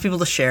 It allows people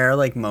to share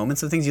like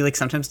moments of things. You like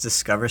sometimes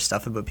discover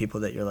stuff about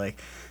people that you're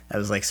like, that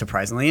was like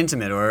surprisingly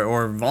intimate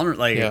or vulnerable,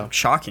 like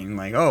shocking.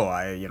 Like, oh,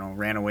 I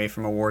ran away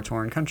from a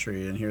war-torn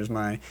country, and here's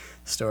my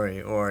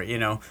story. Or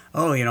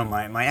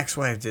my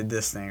ex-wife did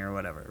this thing or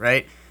whatever,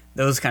 right?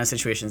 Those kind of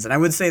situations. And I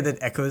would say that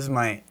echoes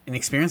an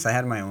experience I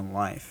had in my own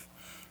life.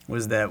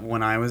 Was that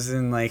when I was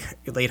in like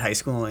late high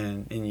school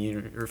and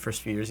in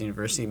first few years of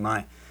university,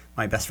 my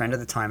best friend at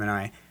the time and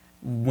I,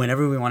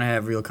 whenever we want to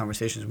have real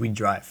conversations, we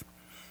drive.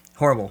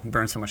 Horrible,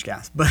 burn so much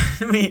gas. But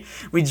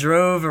we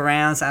drove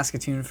around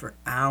Saskatoon for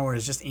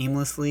hours, just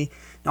aimlessly,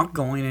 not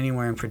going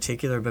anywhere in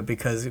particular, but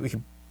because we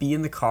could be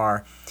in the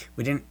car.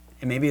 We didn't,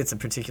 and maybe it's a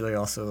particularly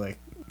also like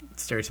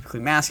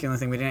stereotypically masculine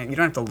thing. You don't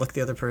have to look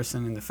the other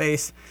person in the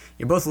face.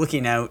 You're both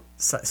looking out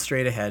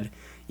straight ahead.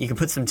 You can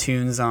put some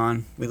tunes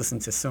on. We listen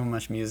to so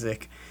much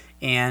music,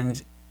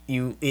 and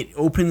it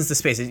opens the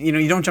space.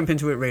 You don't jump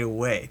into it right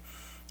away.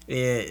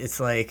 It's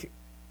like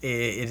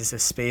it is a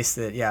space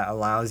that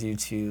allows you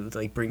to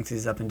like bring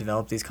things up and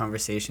develop these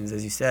conversations,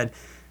 as you said,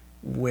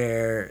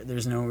 where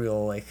there's no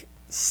real like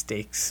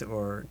stakes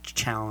or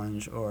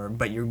challenge,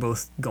 but you're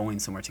both going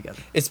somewhere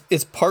together.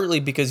 It's partly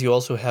because you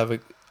also have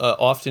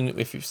often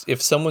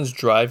if someone's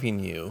driving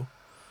you,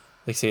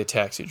 like say a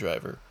taxi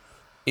driver.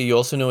 You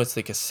also know it's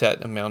like a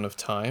set amount of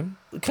time,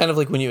 kind of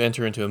like when you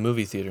enter into a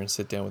movie theater and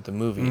sit down with the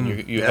movie,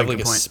 and you have like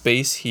a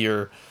space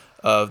here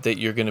that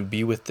you're going to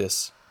be with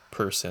this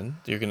person.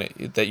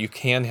 That you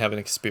can have an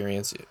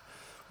experience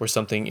or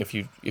something if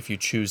you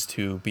choose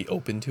to be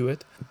open to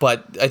it.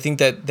 But I think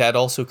that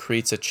also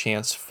creates a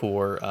chance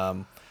for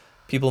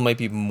people might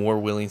be more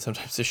willing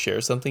sometimes to share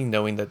something,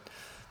 knowing that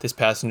this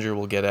passenger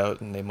will get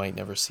out and they might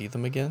never see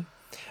them again.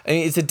 I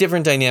mean, it's a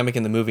different dynamic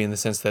in the movie in the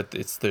sense that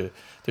it's the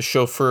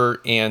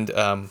chauffeur and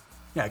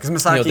because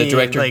Masaki, the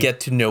director get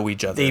to know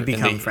each other. They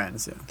become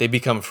friends. Yeah. They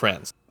become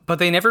friends, but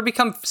they never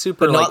become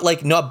super. But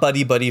not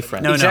buddy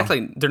friends. No,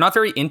 exactly. They're not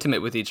very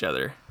intimate with each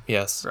other.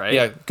 Yes. Right.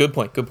 Yeah. Good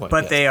point.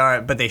 But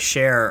they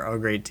share a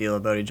great deal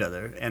about each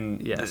other,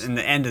 and in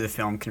the end of the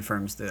film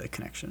confirms the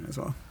connection as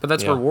well. But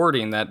that's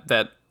rewarding.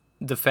 That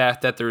the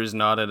fact that there is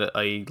not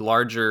a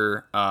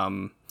larger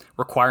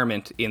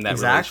requirement in that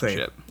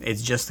relationship.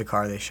 It's just the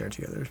car they share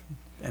together.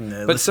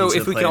 But so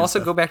if we can also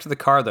go back to the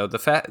car though,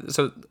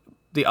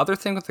 the other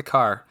thing with the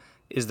car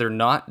is they're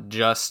not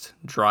just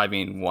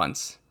driving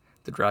once.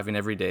 they're driving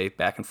every day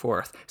back and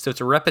forth. So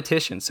it's a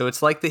repetition. So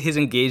it's like his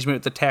engagement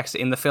with the text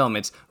in the film.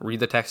 It's read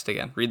the text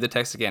again, read the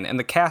text again. And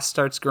the cast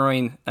starts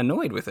growing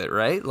annoyed with it,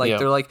 right? Like,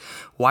 they're like,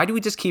 why do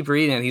we just keep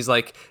reading? And he's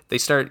like, they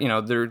start,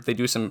 they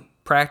do some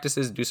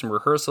practices, do some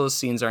rehearsals,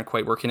 scenes aren't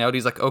quite working out.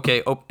 He's like,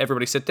 okay,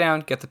 everybody sit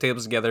down, get the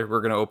tables together,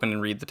 we're going to open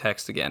and read the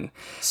text again.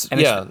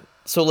 And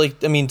so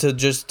like, I mean,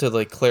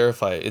 to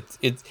clarify,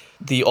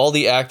 all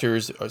the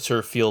actors sort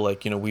of feel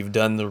like, we've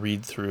done the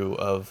read through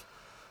of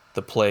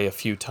the play a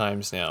few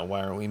times now,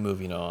 why aren't we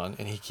moving on?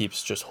 And he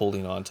keeps just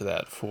holding on to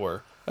that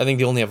for, I think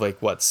they only have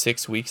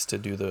 6 weeks to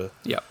do the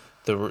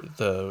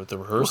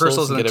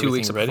rehearsals and get then 2 everything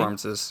weeks of ready.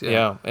 performances.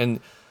 And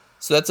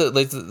so that's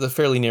the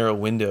fairly narrow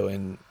window.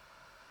 And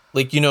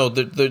I've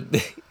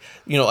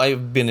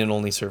been in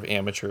only sort of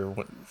amateur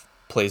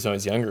plays when I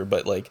was younger,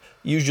 but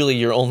usually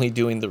you're only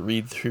doing the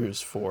read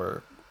throughs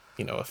for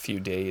a few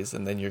days,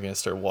 and then you're going to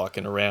start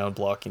walking around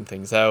blocking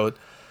things out.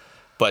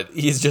 But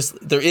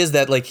there is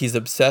that he's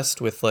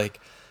obsessed with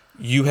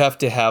you have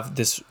to have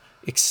this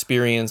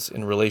experience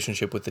and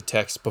relationship with the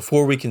text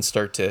before we can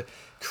start to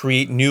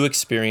create new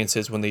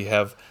experiences when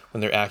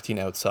they're acting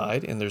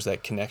outside, and there's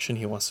that connection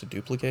he wants to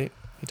duplicate.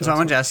 So I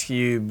wanted to ask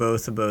you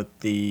both about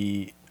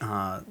the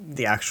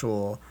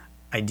actual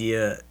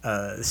idea,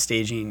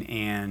 staging,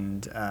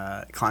 and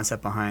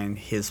concept behind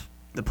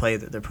the play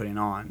that they're putting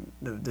on,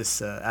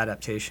 this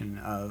adaptation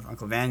of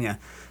Uncle Vanya.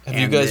 Have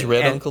you guys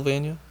read Uncle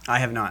Vanya? I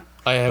have not.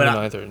 I haven't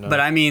either, no. But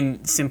I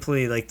mean,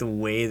 simply the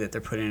way that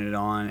they're putting it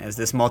on as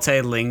this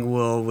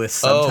multilingual with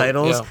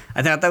subtitles. Oh, yeah.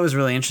 I thought that was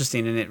really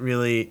interesting, and it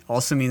really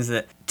also means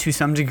that to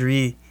some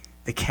degree,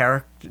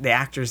 the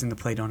actors in the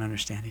play don't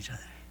understand each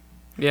other.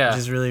 Yeah, which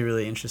is really,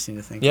 really interesting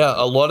to think. Yeah,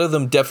 a lot of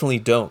them definitely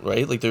don't,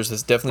 right? There's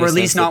this definitely, or at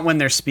least not when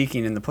they're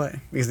speaking in the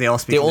play, because they all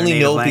speak. They only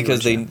know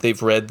language, because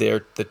they've read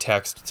the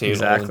text, say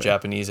it all in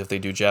Japanese. If they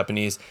do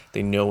Japanese,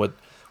 they know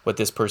what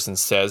this person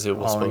says it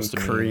was all supposed to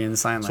mean. Korean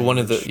sign language.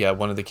 So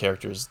one of the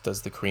characters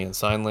does the Korean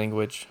sign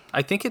language.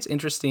 I think it's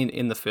interesting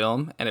in the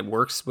film, and it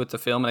works with the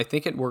film, and I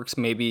think it works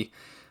maybe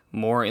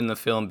more in the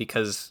film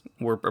because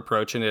we're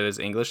approaching it as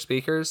English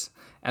speakers,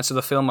 and so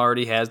the film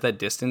already has that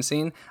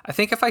distancing. I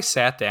think if I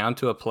sat down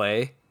to a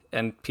play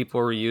and people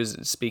were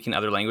speaking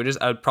other languages,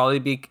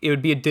 it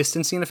would be a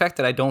distancing effect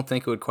that I don't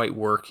think it would quite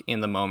work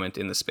in the moment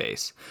in the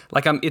space.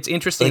 It's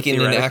interesting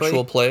in an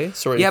actual play?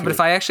 Sorry. Yeah, but if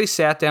I actually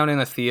sat down in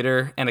a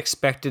theater and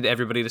expected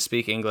everybody to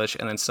speak English,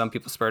 and then some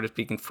people started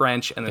speaking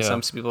French, and then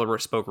some people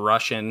spoke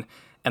Russian,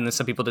 and then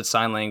some people did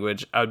sign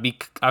language, I would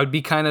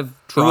be kind of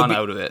drawn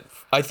out of it.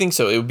 I think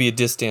so. It would be a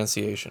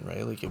distanciation, right?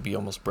 It'd be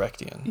almost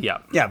Brechtian. Yeah.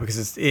 Yeah,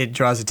 because it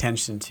draws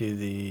attention to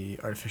the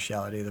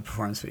artificiality of the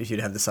performance if you'd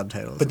have the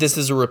subtitles. But this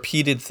is a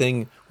repeated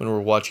thing when we're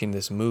watching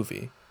this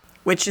movie.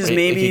 Which is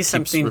maybe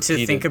something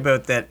to think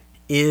about, that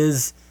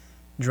is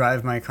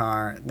Drive My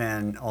Car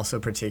then also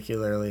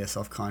particularly a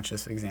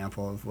self-conscious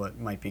example of what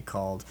might be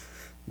called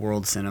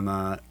world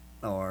cinema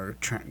or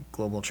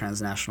global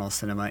transnational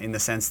cinema, in the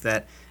sense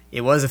that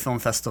it was a film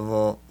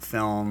festival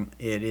film.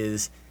 It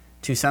is,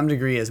 to some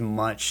degree, as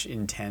much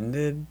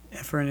intended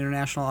for an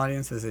international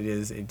audience as it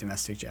is a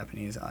domestic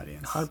Japanese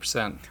audience.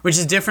 100%. Which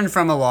is different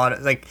from a lot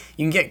of, you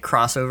can get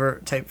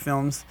crossover type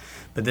films,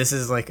 but this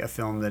is a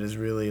film that is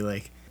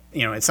really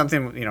it's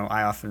something,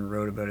 I often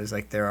wrote about, is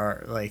there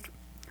are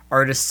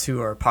artists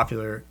who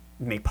are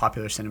make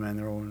popular cinema in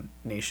their own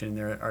nation.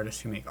 There are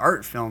artists who make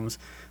art films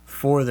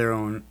for their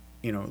own,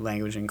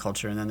 language and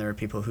culture. And then there are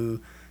people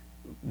who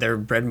their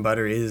bread and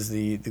butter is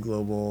the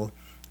global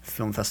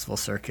film festival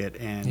circuit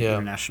and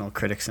international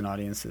critics and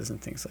audiences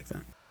and things like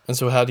that. And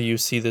so how do you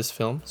see this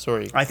film?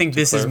 Sorry. I think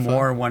this is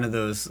more one of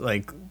those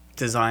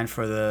designed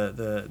for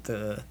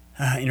the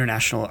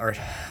international art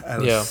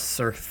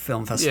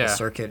film festival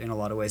circuit in a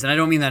lot of ways. And I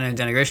don't mean that in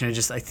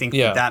denigration. I think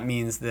that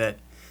means that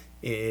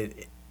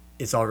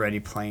it's already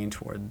playing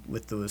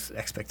with those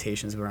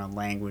expectations around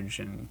language,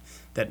 and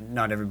that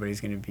not everybody's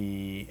going to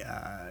be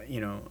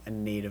a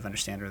native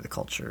understander of the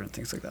culture and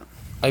things like that.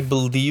 I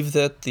believe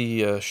that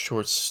the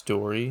short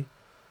story,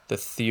 the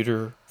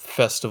theater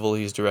festival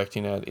he's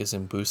directing at, is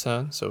in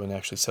Busan, so in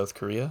actually South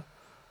Korea.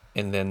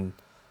 And then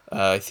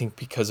I think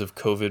because of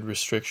COVID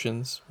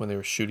restrictions when they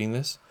were shooting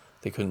this,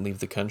 they couldn't leave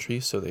the country,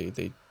 so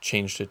they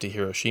changed it to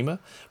Hiroshima.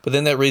 But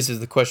then that raises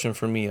the question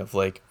for me of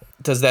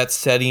does that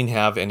setting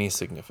have any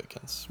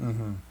significance?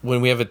 Mm-hmm.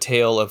 When we have a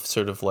tale of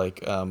sort of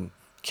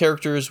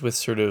characters with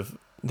sort of,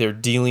 they're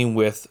dealing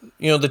with,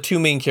 the two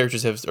main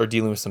characters are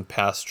dealing with some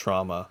past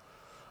trauma.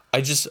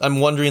 I'm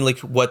wondering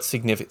what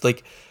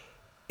significant,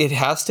 it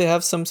has to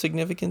have some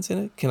significance in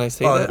it. Can I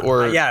say that?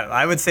 Or yeah,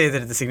 I would say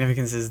that the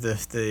significance is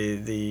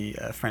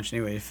the French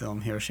New Wave film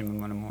Hiroshima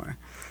Mon Amour,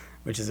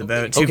 which is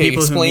about two people who meet.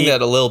 Explain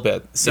that a little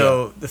bit.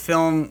 So the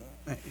film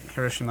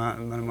Hiroshima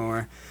Mon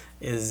Amour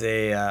is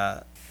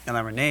a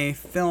Alain Resnais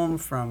film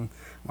from,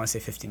 I want to say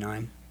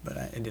 59, but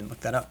I didn't look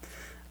that up.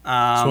 It's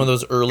one of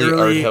those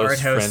early art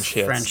house French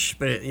hits.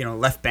 But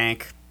Left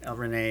Bank,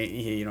 Alain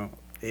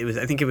Resnais,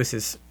 I think it was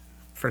his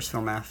first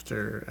film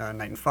after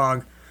Night and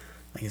Fog.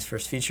 like his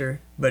first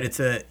feature. But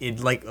it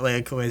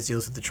like always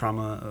deals with the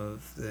trauma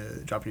of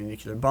the dropping a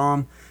nuclear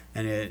bomb,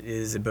 and it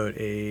is about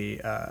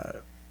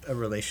a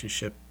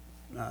relationship,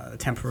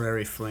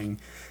 temporary fling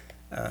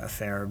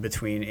affair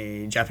between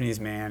a Japanese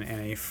man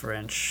and a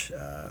French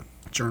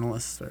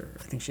journalist, or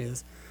I think she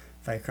is.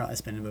 If I recall,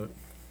 it's been about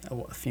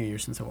a few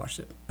years since I watched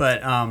it,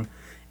 but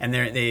and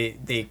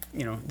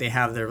they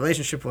have their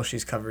relationship while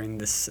she's covering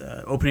this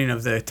opening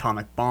of the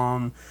atomic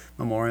bomb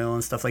memorial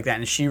and stuff like that,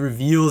 and she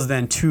reveals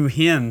then to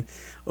him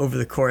over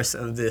the course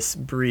of this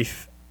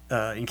brief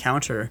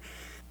encounter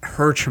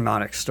her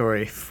traumatic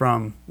story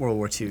from World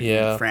War II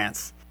in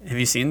France. Have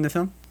you seen the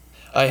film?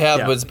 I have,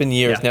 Yeah. but it's been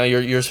years. Yeah. Now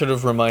you're sort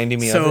of reminding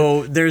me of it.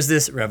 So there's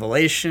this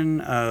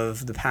revelation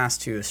of the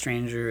past to a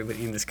stranger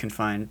in this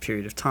confined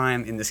period of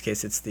time. In this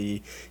case, it's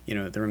the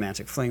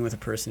romantic fling with a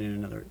person in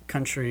another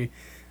country.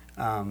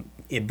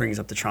 It brings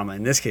up the trauma,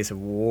 in this case, of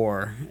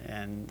war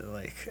and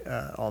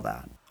all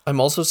that. I'm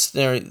also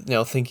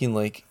now thinking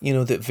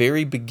the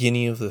very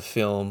beginning of the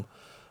film,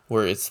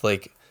 where it's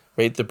like,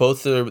 right, they're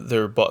both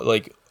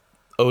like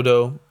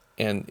Odo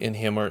and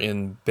him are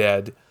in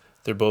bed.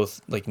 They're both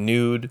like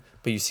nude,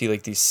 but you see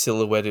like these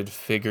silhouetted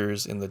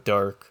figures in the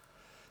dark.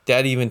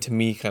 That even to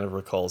me kind of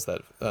recalls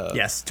that.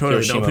 Yes,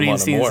 totally. Hiroshima The opening Mon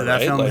scenes Amour, of that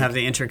right? film Like, have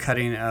the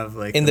intercutting of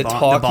like in the the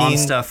bomb talking-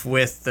 stuff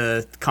with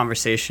the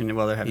conversation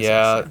while they're having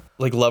yeah, sex.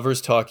 like lovers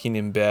talking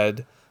in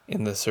bed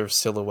in the sort of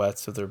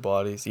silhouettes of their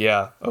bodies.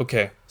 Yeah,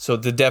 okay. So I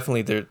think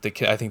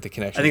the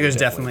connection. I think there's is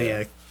definitely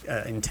there.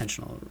 a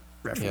intentional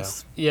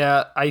reference.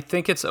 Yeah, I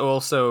think it's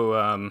also.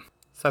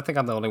 So I think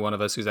I'm the only one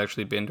of us who's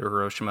actually been to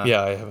Hiroshima.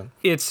 Yeah, I haven't.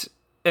 It's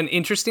an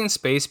interesting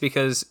space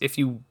because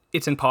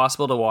it's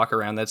impossible to walk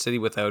around that city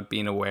without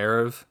being aware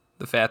of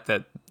the fact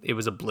that it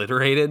was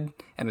obliterated,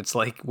 and it's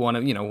like one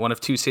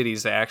of two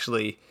cities that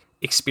actually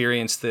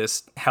experience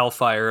this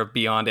hellfire of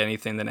beyond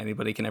anything that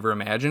anybody can ever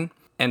imagine.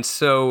 And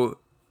so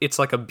it's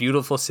like a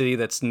beautiful city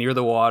that's near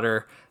the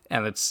water,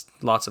 and it's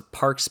lots of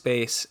park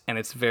space, and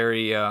it's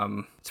very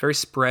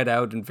spread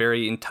out and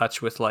very in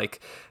touch with like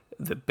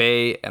the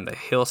bay and the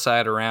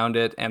hillside around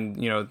it.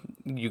 And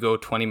you go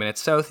 20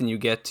 minutes south and you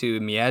get to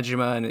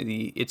Miyajima and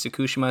the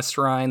Itsukushima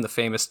Shrine, the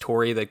famous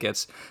torii that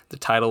gets the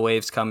tidal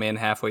waves come in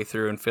halfway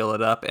through and fill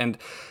it up. And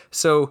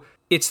so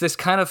it's this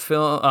kind of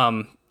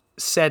film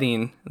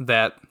setting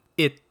that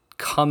it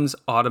comes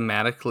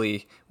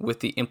automatically with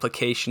the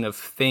implication of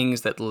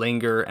things that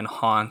linger and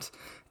haunt,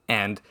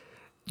 and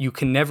you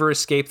can never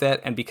escape that.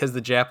 And because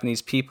the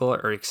Japanese people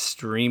are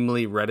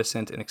extremely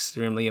reticent and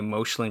extremely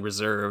emotionally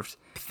reserved,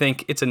 I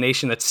think it's a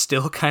nation that's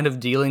still kind of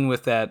dealing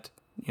with that,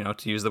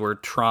 to use the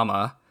word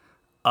trauma,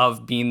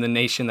 of being the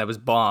nation that was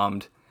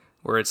bombed,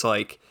 where it's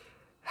like,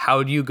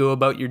 how do you go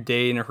about your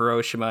day in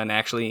Hiroshima and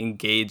actually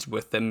engage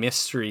with the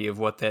mystery of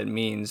what that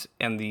means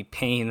and the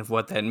pain of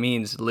what that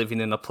means,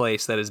 living in a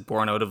place that is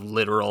born out of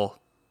literal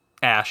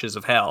ashes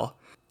of hell?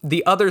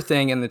 The other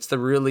thing, and it's the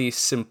really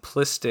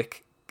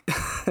simplistic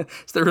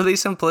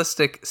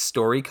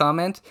story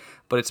comment,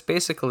 but it's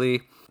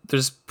basically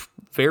there's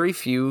very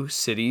few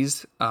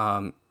cities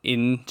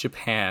in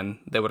Japan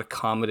that would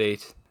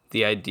accommodate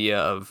the idea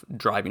of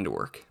driving to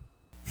work.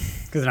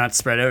 Because they're not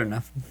spread out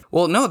enough.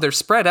 Well, no, they're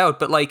spread out,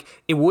 but like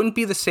it wouldn't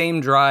be the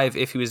same drive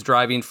if he was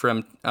driving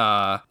from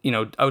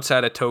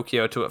outside of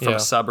Tokyo from a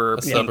suburb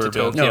into suburb,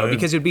 yeah. Tokyo, No,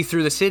 because it'd be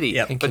through the city.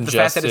 Yep. And But the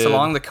fact that it's congested.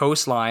 along the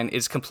coastline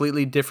is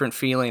completely different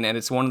feeling, and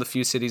it's one of the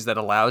few cities that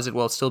allows it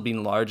while still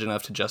being large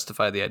enough to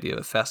justify the idea of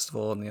a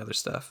festival and the other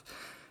stuff.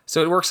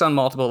 So it works on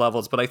multiple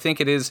levels, but I think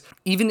it is,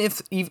 even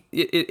if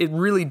it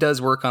really does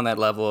work on that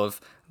level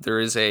of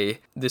there's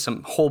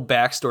some whole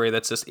backstory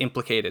that's just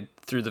implicated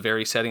through the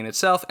very setting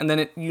itself, and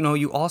then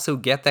you also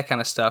get that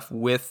kind of stuff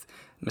with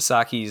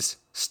Misaki's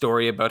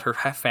story about her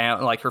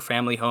her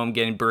family home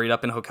getting buried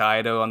up in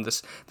Hokkaido on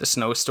the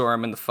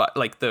snowstorm and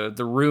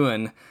the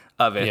ruin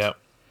of it. Yeah,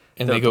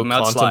 and The they go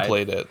mudslide.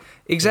 contemplate it.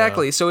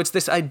 Exactly. So it's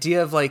this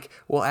idea of like,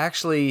 well,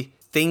 actually,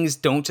 things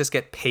don't just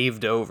get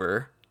paved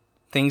over.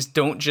 Things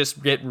don't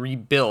just get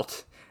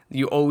rebuilt.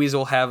 You always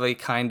will have a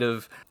kind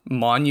of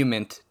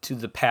monument to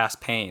the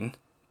past pain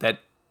that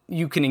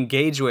you can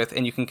engage with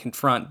and you can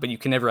confront, but you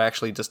can never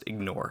actually just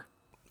ignore.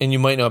 And you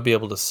might not be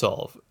able to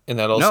solve. And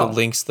that also No.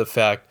 links the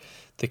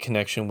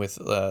connection with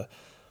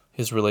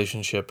his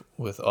relationship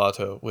with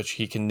Otto, which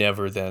he can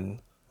never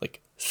then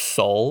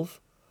solve.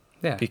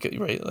 Yeah. Because,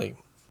 right?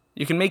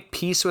 You can make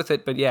peace with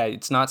it, but yeah,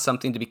 it's not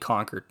something to be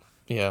conquered.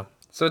 Yeah.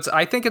 So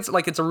I think it's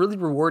a really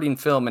rewarding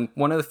film, and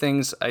one of the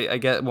things I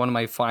get, one of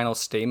my final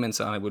statements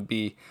on it would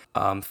be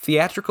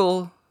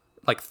theatrical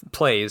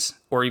plays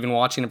or even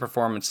watching a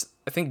performance.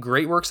 I think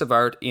great works of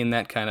art in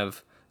that kind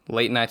of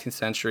late 19th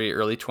century,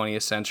 early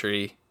 20th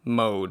century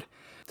mode,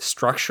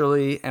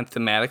 structurally and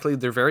thematically,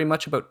 they're very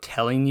much about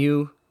telling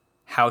you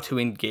how to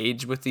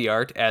engage with the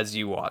art as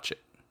you watch it.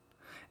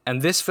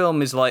 And this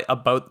film is like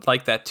about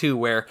like that too,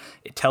 where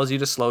it tells you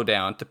to slow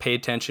down, to pay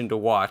attention, to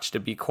watch, to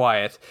be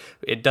quiet.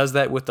 It does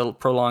that with the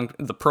prologue,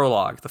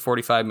 the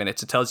 45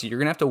 minutes. It tells you you're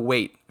going to have to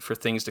wait for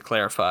things to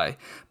clarify.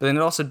 But then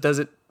it also does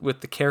it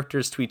with the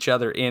characters to each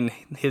other in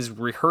his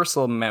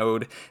rehearsal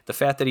mode. The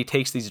fact that he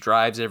takes these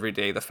drives every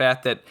day, the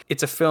fact that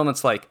it's a film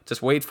that's like,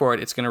 just wait for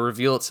it. It's going to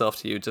reveal itself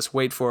to you. Just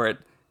wait for it.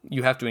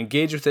 You have to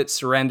engage with it,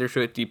 surrender to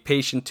it, be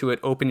patient to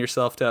it, open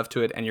yourself up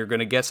to it, and you're going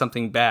to get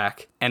something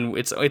back. And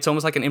it's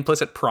almost like an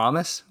implicit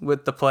promise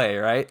with the play,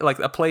 right? Like,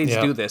 plays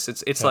do this.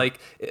 It's like,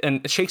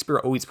 and Shakespeare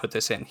always put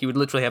this in. He would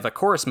literally have a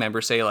chorus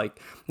member say, like,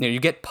 you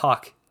get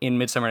Puck in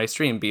Midsummer Night's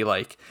Dream be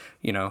like,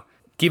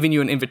 giving you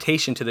an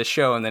invitation to this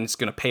show, and then it's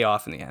going to pay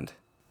off in the end.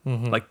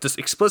 Like, just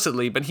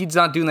explicitly, but he's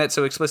not doing that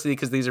so explicitly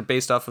because these are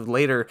based off of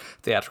later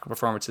theatrical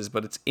performances,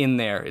 but it's in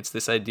there. It's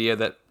this idea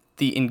that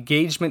the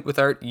engagement with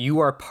art, you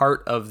are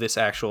part of this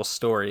actual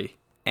story,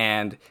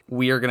 and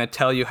we are going to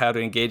tell you how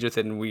to engage with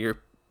it, and we are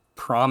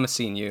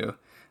promising you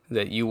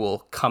that you will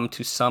come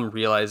to some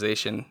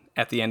realization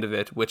at the end of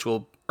it, which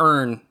will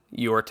earn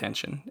your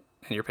attention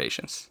and your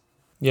patience.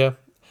 Yeah,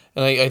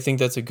 and I think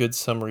that's a good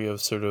summary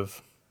of sort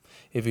of,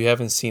 if you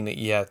haven't seen it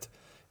yet,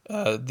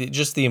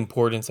 just the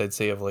importance, I'd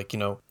say, of like,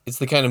 it's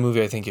the kind of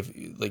movie I think if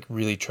like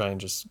really try and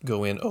just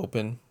go in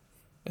open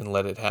and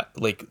let it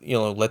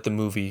let the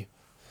movie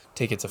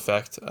take its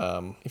effect.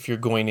 If you're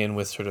going in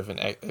with sort of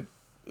a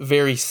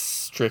very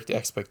strict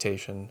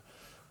expectation,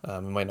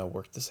 it might not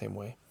work the same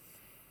way.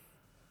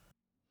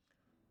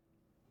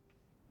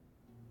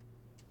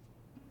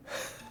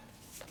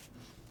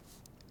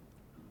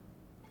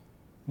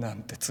な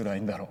んて辛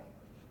いんだろう。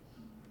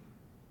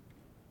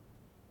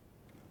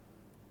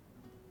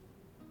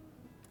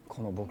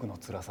この僕の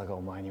辛さが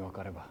お前に分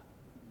かれば。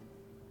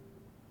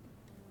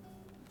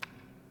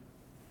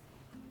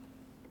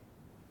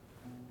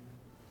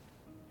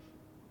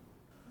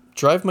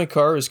Drive My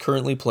Car is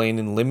currently playing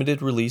in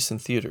limited release in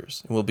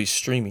theaters and will be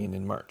streaming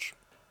in March.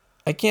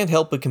 I can't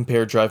help but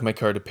compare Drive My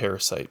Car to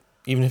Parasite,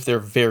 even if they're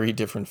very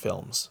different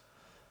films.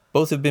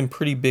 Both have been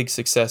pretty big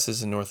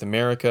successes in North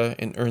America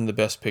and earned the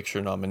Best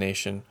Picture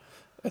nomination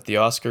at the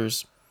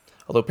Oscars,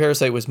 although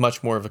Parasite was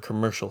much more of a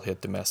commercial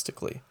hit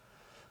domestically.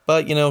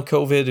 But,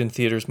 COVID and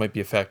theaters might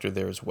be a factor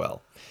there as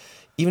well.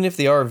 Even if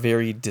they are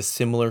very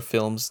dissimilar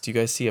films, do you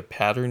guys see a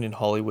pattern in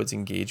Hollywood's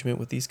engagement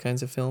with these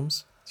kinds of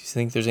films? Do you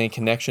think there's any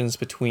connections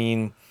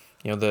between,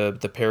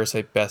 the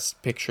Parasite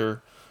Best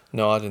Picture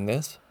nod and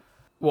this?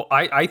 Well,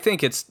 I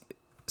think it's...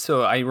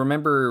 So I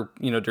remember,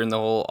 during the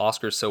whole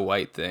Oscars So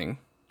White thing,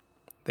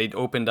 they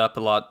opened up a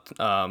lot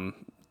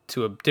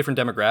to a different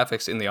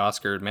demographics in the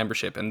Oscar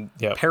membership. And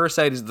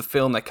Parasite is the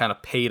film that kind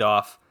of paid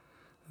off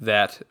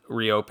that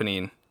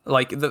reopening.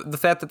 Like, the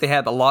fact that they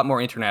had a lot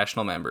more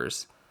international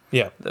members.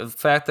 Yeah. The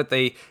fact that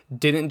they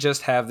didn't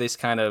just have this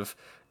kind of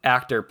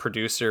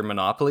actor-producer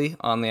monopoly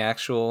on the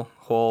actual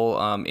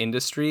whole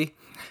industry.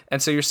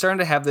 And so you're starting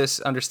to have this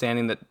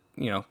understanding that,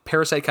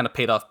 Parasite kind of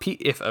paid off.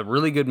 If a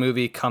really good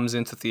movie comes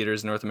into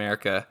theaters in North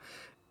America,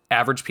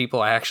 average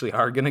people actually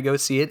are going to go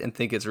see it and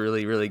think it's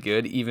really, really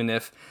good, even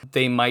if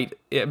they might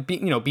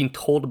be, being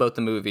told about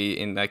the movie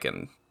in like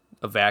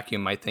a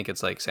vacuum might think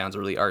it's like sounds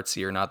really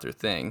artsy or not their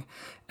thing.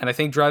 And I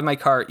think Drive My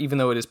Car, even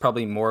though it is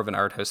probably more of an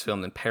art house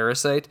film than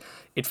Parasite,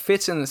 it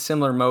fits in a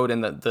similar mode,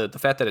 and the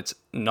fact that it's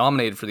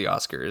nominated for the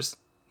Oscars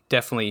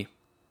definitely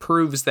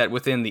proves that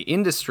within the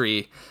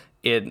industry,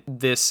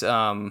 this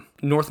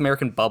North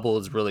American bubble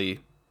is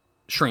really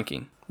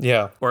shrinking.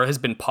 Yeah. Or has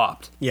been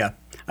popped. Yeah.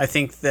 I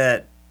think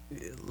that,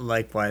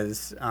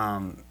 likewise,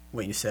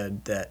 what you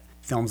said, that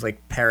films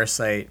like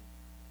Parasite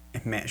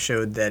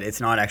showed that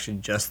it's not actually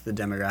just the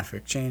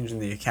demographic change in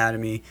the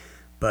Academy,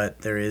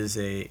 but there is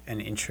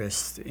an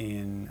interest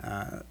in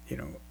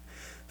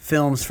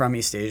films from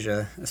East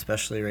Asia,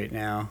 especially right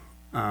now,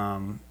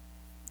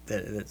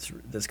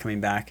 that's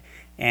coming back,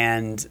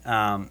 and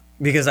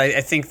because I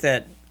think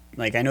that,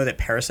 like, I know that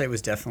Parasite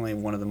was definitely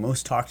one of the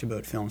most talked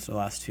about films for the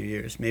last 2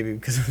 years, maybe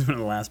because it was one of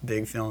the last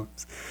big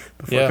films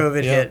before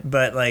COVID hit,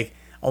 but like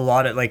a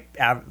lot of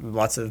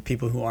lots of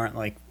people who aren't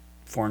like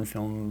foreign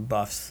film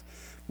buffs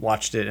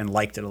watched it and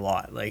liked it a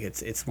lot. Like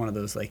it's one of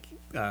those like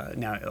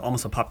now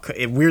almost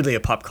weirdly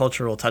a pop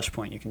cultural touch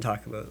point you can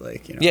talk about,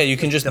 like, you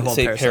can just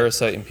say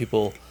Parasite and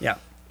people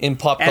in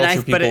pop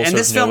culture people and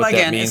this film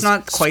again, it's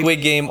not quite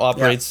Squid Game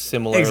operates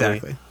similarly.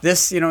 Exactly.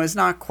 This is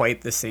not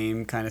quite the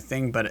same kind of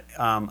thing, but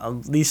at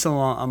least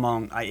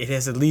it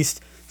has at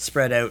least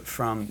spread out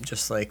from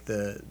just like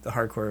the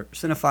hardcore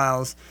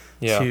cinephiles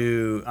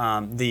to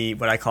the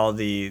what I call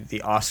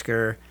the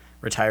Oscar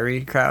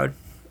retiree crowd.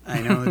 I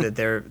know that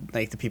they're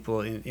like the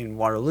people in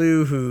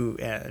Waterloo who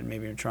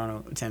maybe in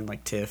Toronto attend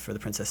like TIFF or the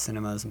Princess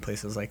Cinemas and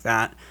places like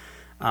that.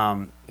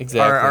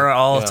 Are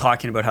all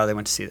talking about how they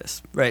went to see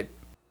this, right?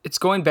 It's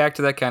going back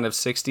to that kind of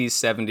 60s,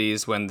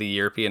 70s when the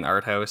European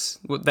art house,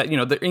 that, you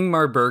know, the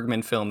Ingmar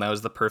Bergman film, that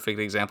was the perfect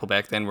example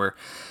back then where,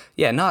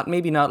 yeah,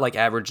 maybe not like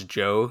average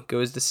Joe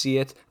goes to see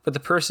it, but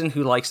the person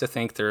who likes to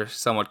think they're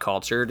somewhat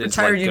cultured is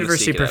Retired like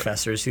university seek it out.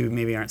 professors who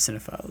maybe aren't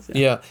cinephiles.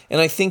 Yeah, and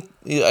I think,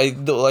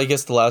 I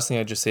guess the last thing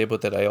I'd just say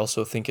about that, I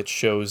also think it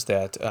shows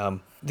that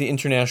the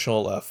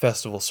international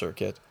festival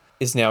circuit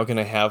is now going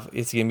to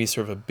it's going to be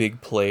sort of a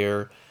big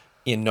player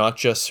in not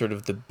just sort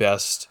of the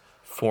best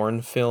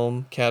foreign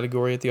film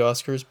category at the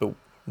Oscars, but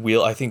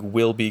I think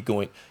will be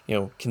going,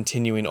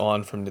 continuing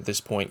on from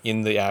this point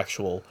in the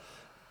actual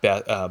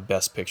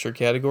best picture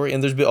category.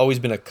 And there's always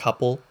been a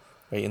couple,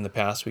 right, in the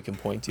past we can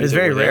point to. It's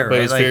very rare, but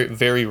right? it's very,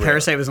 very rare.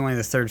 Parasite was only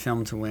the third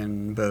film to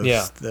win both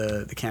Yeah.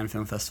 the Cannes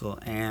Film Festival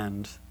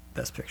and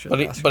Best Picture.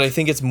 But I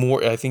think it's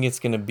more. I think it's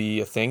going to be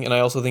a thing, and I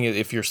also think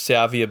if you're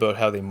savvy about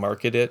how they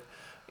market it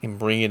and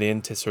bring it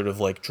in to sort of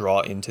like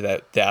draw into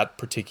that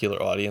particular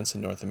audience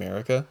in North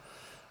America,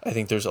 I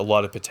think there's a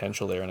lot of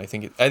potential there, and I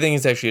think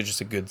it's actually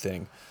just a good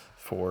thing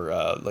for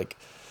like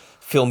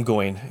film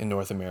going in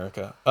North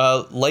America.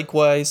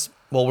 Likewise,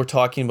 while we're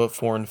talking about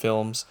foreign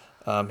films,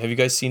 have you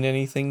guys seen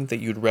anything that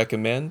you'd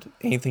recommend?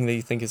 Anything that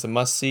you think is a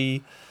must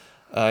see?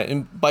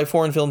 And by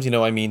foreign films,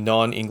 I mean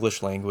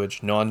non-English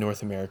language,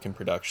 non-North American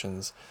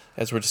productions,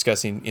 as we're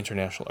discussing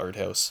International Art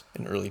House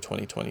in early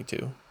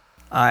 2022.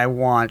 I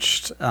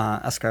watched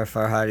Asghar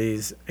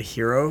Farhadi's A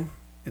Hero.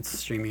 It's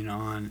streaming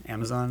on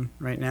Amazon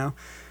right now.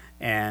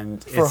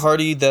 And for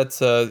Hardy, that's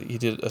he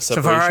did a Separation.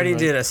 So Farhadi right?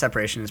 did A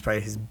Separation. It's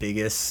probably his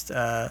biggest,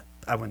 I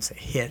wouldn't say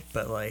hit,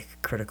 but like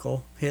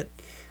critical hit.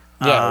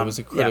 Yeah, it was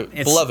a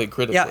beloved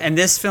critical. Yeah, and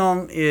this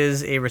film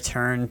is a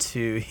return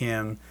to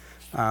him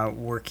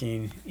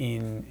working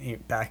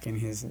back in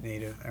his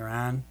native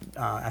Iran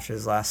after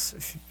his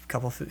last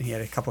couple. He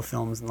had a couple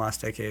films in the last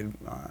decade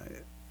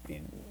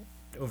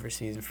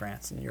overseas in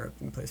France and Europe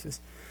and places.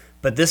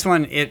 But this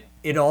one,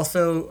 it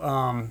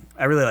also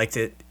I really liked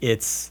it.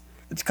 It's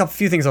a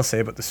few things I'll say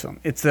about this film.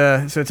 It's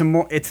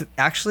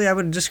actually, I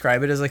would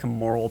describe it as like a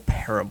moral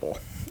parable.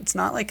 It's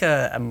not like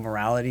a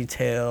morality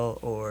tale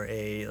or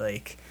a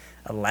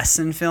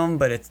lesson film,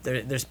 but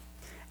there's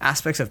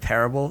aspects of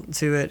parable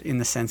to it in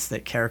the sense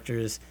that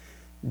characters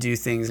do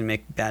things and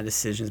make bad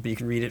decisions, but you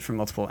can read it from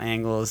multiple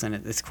angles, and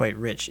it's quite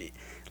rich.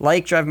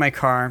 Like Drive My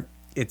Car,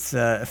 it's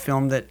a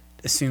film that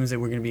assumes that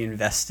we're going to be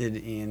invested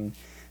in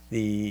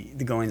the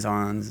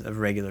goings-ons of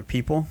regular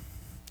people.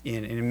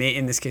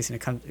 In this case, in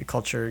a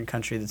culture and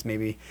country that's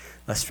maybe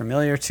less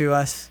familiar to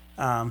us,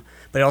 but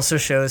it also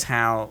shows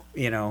how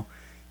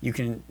you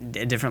can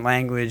a different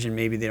language, and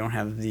maybe they don't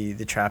have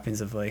the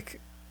trappings of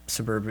like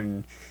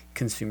suburban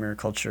consumer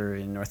culture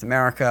in North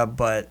America,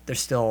 but they're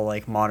still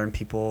like modern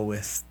people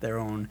with their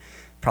own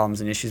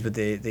problems and issues, but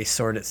they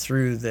sort it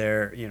through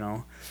their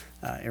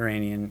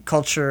Iranian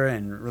culture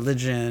and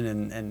religion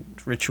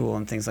and ritual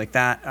and things like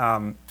that.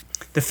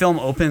 The film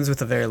opens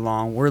with a very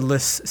long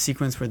wordless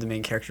sequence where the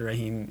main character,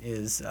 Rahim,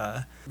 is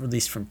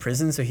released from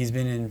prison. So he's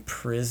been in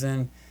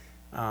prison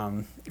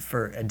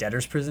for a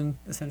debtor's prison,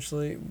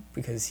 essentially,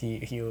 because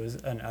he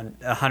owes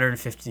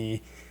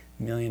 150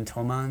 million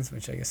tomans,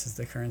 which I guess is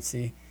the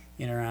currency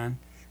in Iran,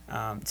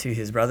 to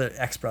his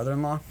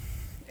ex-brother-in-law.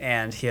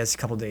 And he has a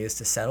couple days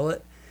to settle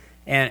it.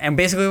 And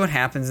basically what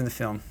happens in the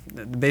film,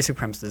 the basic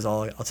premise is,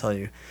 all I'll tell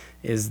you,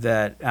 is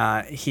that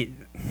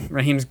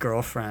Rahim's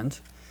girlfriend,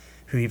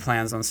 who he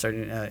plans on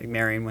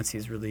marrying once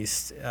he's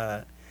released,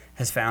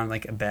 has found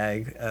like a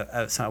bag,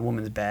 a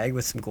woman's bag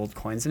with some gold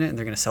coins in it, and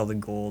they're going to sell the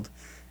gold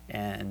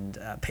and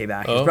pay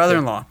back his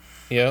brother-in-law.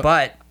 Yeah.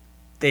 But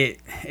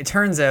it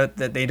turns out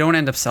that they don't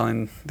end up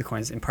selling the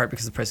coins, in part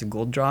because the price of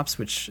gold drops,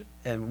 which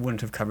wouldn't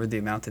have covered the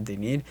amount that they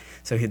need.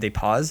 So they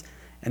pause,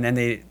 and then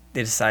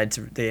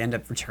they end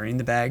up returning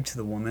the bag to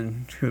the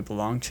woman who it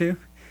belonged to.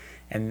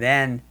 And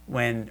then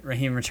when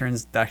Rahim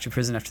returns back to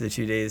prison after the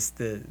 2 days,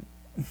 the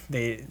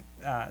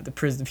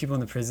people in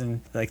the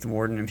prison, like the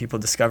warden and people,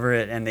 discover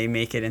it, and they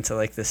make it into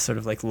like this sort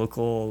of like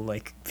local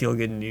like feel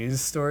good news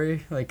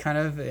story, like kind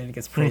of, and it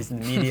gets praised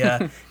in the media,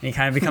 and he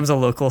kind of becomes a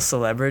local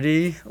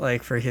celebrity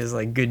like for his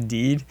like good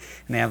deed.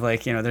 And they have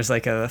like there's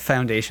like a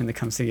foundation that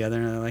comes together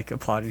and they're like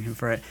applauding him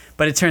for it.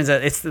 But it turns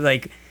out it's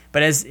like.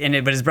 But his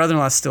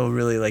brother-in-law is still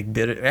really like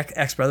bitter.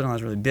 Ex-brother-in-law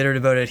is really bitter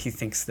about it. He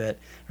thinks that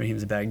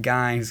Rahim's a bad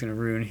guy who's going to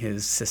ruin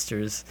his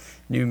sister's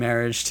new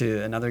marriage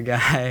to another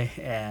guy,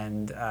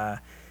 and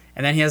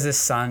then he has this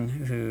son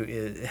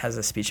who has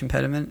a speech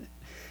impediment,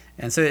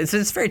 and so it's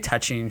a very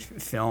touching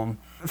film.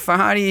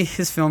 Farhadi,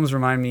 his films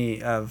remind me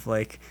of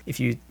like if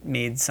you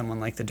made someone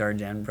like the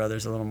Dardenne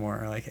brothers a little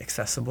more like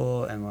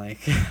accessible and like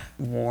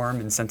warm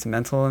and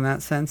sentimental in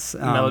that sense.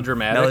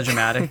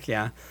 Melodramatic,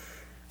 yeah.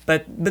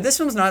 But this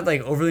film's not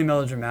like overly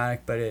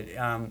melodramatic, but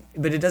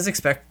it does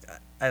expect,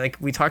 like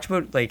we talked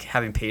about, like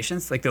having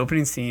patience. Like the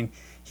opening scene,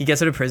 he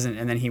gets out of prison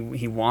and then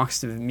he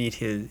walks to meet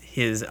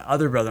his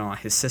other brother-in-law,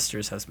 his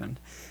sister's husband,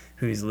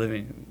 who he's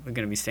going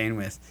to be staying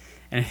with,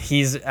 and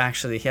he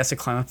has to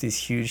climb up these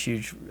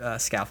huge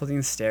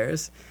scaffolding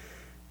stairs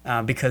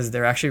because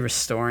they're actually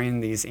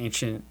restoring these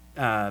ancient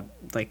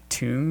like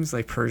tombs,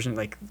 like Persian,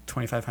 like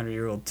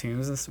 2,500-year-old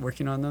tombs,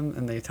 working on them,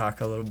 and they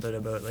talk a little bit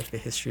about like the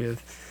history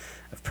of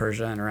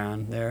Persia and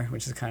around there,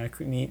 which is kind of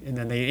neat. And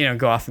then they, you know,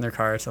 go off in their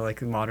car to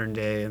like modern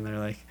day, and they're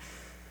like,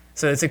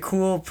 so it's a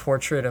cool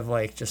portrait of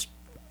like just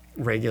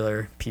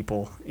regular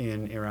people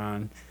in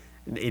Iran.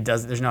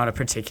 There's not a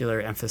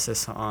particular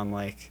emphasis on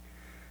like,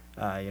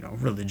 you know,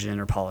 religion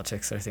or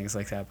politics or things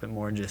like that, but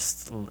more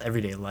just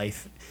everyday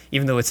life,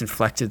 even though it's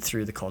inflected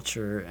through the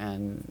culture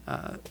and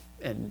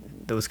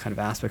those kind of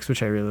aspects,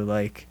 which I really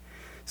like.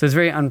 So it's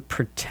very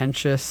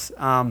unpretentious,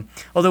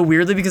 although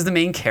weirdly, because the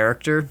main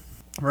character,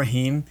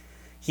 Rahim,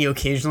 he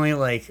occasionally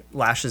like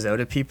lashes out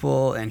at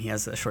people, and he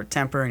has a short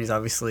temper, and he's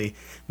obviously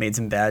made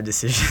some bad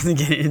decisions and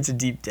getting into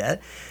deep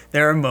debt.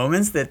 There are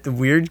moments that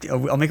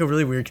I'll make a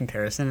really weird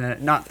comparison,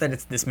 and not that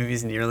this movie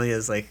is nearly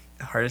as like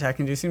heart attack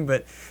inducing,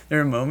 but there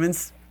are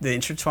moments, the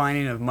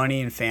intertwining of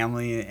money and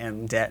family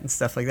and debt and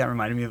stuff like that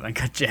reminded me of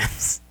Uncut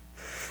Gems.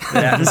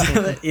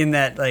 In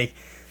that like,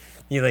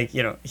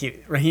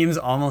 Rahim's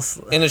almost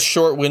in a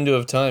short window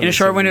of time.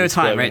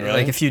 Right?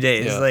 Like a few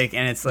days. Yeah. Like,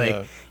 and it's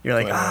like, you're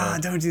like,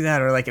 don't do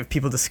that. Or like if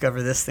people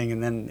discover this thing,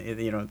 and then,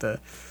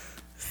 the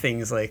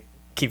things like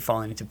keep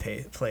falling into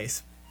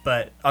place.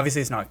 But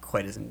obviously it's not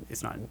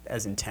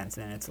as intense,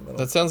 and it's a little.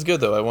 That sounds good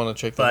though. I want to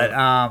check that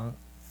out.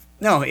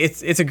 No,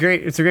 it's a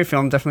great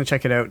film. Definitely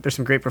check it out. There's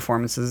some great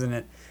performances in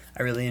it.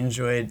 I really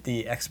enjoyed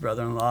the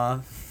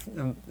ex-brother-in-law.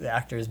 The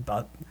actor is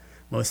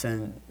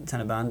Mohsen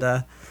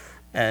Tanabanda.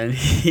 And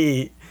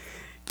he,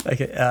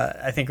 like,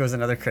 I think it was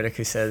another critic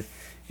who said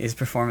his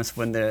performance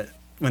when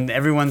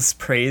everyone's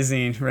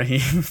praising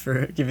Rahim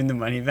for giving the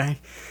money back,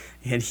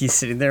 and he's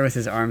sitting there with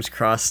his arms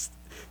crossed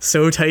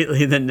so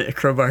tightly that the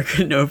crowbar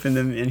couldn't open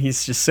them, and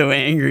he's just so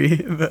angry.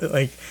 But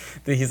like,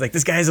 he's like,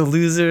 this guy's a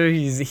loser.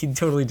 He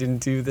totally didn't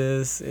do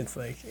this. It's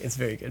like, it's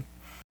very good.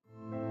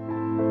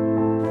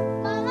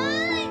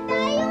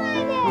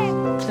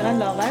 چقدر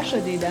لاغر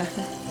شدی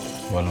دفعه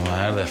والا من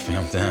هر دفعه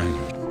هم دهن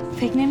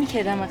فکر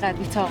نمی‌کردم اینقدر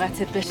بی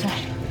طاقتت بشم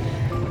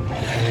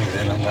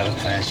دلم برات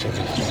تنگ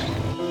شده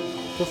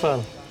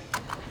بفرم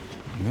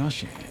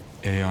باشه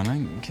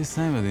احیانا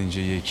کسی نمیاد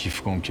اینجا یه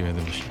کیف گم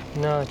کرده باشه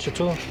نه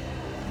چطور؟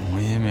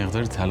 ما یه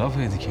مقدار طلا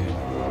پیدا کردیم.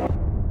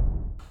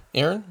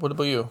 Aaron, what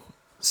about you?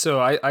 So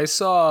I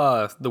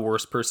saw The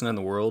Worst Person in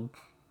the World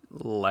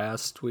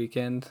last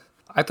weekend.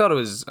 I thought it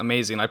was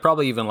amazing. I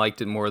probably even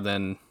liked it more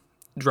than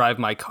Drive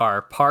My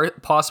Car,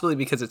 possibly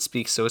because it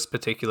speaks so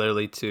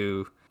particularly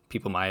to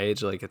people my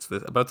age. Like, it's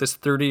about this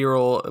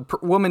 30-year-old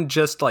woman,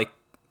 just like,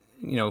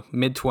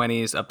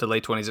 mid-20s up to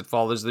late 20s. It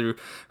follows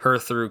her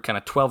through kind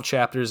of 12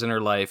 chapters in her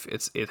life.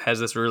 It has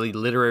this really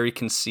literary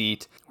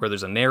conceit where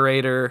there's a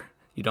narrator.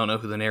 You don't know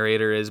who the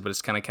narrator is, but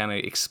it's kind of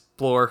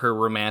explore her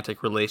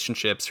romantic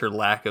relationships, her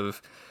lack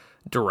of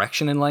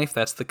direction in life.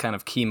 That's the kind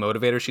of key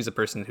motivator. She's a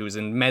person who's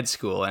in med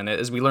school, and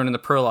as we learn in the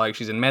prologue,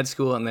 she's in med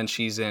school, and then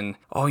she's in,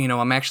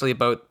 I'm actually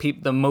about the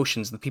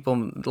emotions, the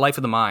people, life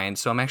of the mind,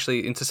 so I'm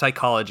actually into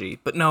psychology,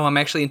 but no, I'm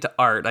actually into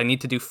art. I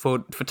need to do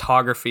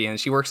photography, and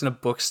she works in a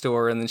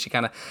bookstore, and then she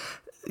kind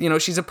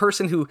of, she's a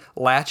person who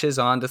latches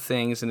onto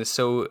things and is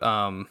so,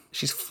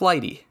 she's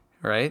flighty,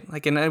 right?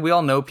 Like, and we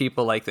all know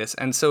people like this,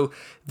 and so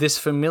this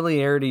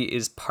familiarity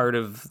is part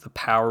of the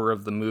power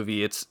of the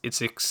movie.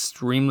 It's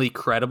extremely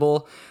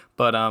credible.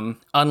 But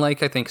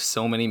unlike, I think,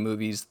 so many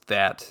movies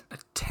that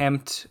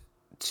attempt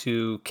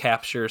to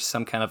capture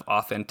some kind of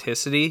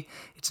authenticity,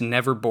 it's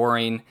never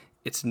boring.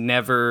 It's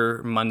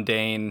never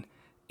mundane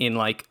in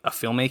like a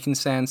filmmaking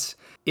sense.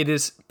 It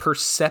is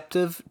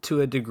perceptive to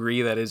a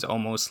degree that is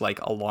almost like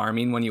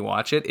alarming when you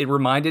watch it. It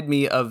reminded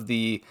me of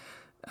the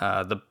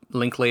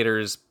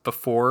Linklaters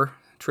Before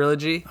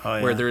trilogy,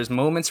 where there's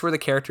moments where the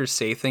characters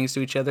say things to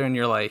each other, and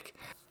you're like,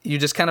 you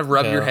just kind of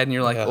rub your head and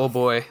you're like, oh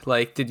boy,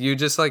 like, did you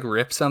just like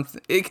rip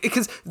something?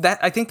 Because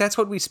I think that's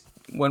what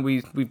when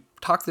we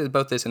talked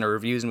about this in our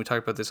reviews, and we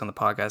talked about this on the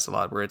podcast a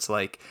lot, where it's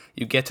like,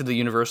 you get to the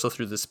universal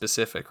through the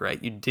specific, right?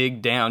 You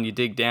dig down.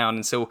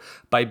 And so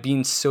by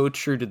being so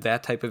true to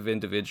that type of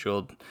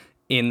individual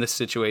in the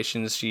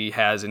situations she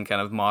has in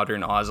kind of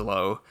modern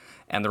Oslo,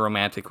 and the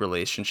romantic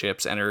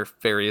relationships and her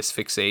various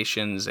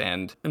fixations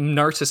and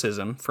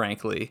narcissism,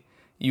 frankly,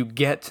 you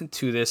get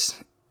to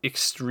this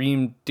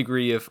extreme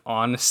degree of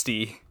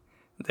honesty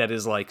that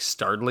is like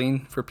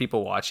startling for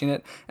people watching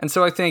it. And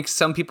so I think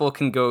some people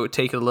can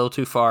take it a little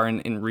too far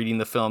in reading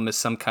the film as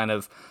some kind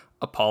of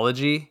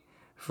apology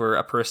for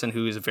a person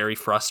who is very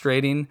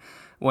frustrating,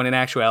 when in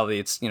actuality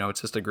it's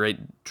just a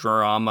great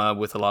drama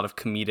with a lot of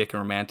comedic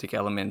and romantic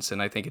elements.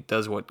 And I think it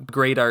does what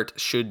great art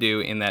should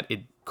do, in that it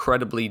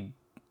incredibly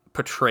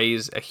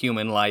portrays a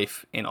human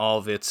life in all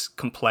of its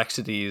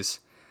complexities,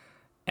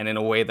 and in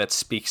a way that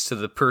speaks to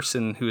the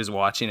person who is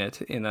watching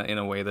it in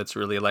a way that's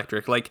really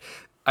electric. Like,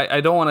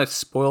 I don't want to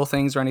spoil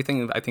things or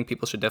anything. I think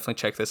people should definitely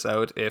check this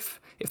out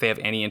if they have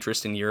any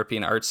interest in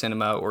European art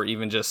cinema, or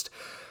even just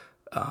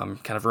kind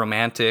of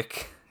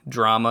romantic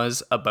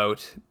dramas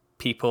about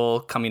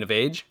people coming of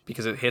age,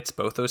 because it hits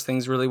both those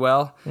things really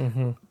well.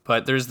 Mm-hmm.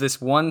 But there's this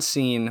one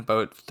scene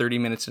about 30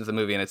 minutes into the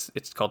movie, and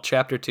it's called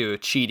Chapter 2,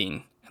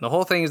 Cheating. And the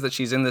whole thing is that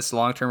she's in this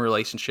long-term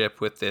relationship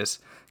with this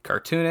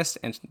cartoonist,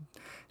 and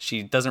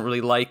she doesn't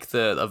really like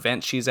the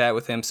event she's at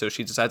with him, so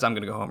she decides, I'm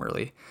going to go home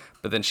early.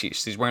 But then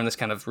she's wearing this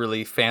kind of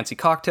really fancy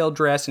cocktail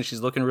dress, and she's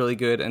looking really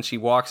good, and she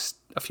walks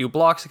a few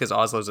blocks, because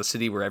Oslo's a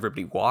city where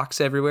everybody walks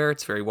everywhere.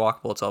 It's very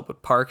walkable. It's all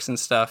about parks and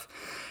stuff.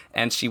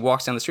 And she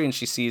walks down the street, and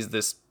she sees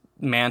this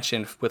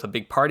mansion with a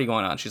big party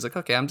going on. She's like,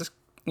 okay, I'm just,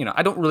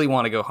 I don't really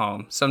want to go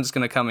home, so I'm just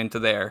going to come into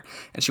there.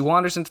 And she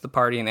wanders into the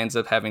party and ends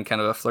up having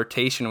kind of a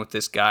flirtation with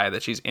this guy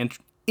that she's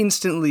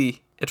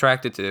instantly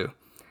attracted to.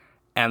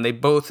 And they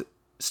both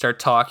start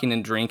talking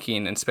and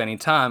drinking and spending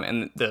time,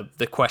 and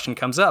the question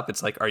comes up.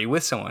 It's like, are you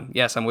with someone?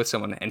 Yes, I'm with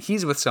someone. And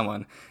he's with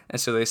someone. And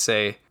so they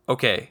say,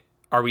 okay,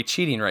 are we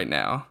cheating right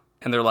now?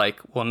 And they're like,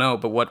 well, no,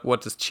 but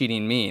what does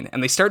cheating mean?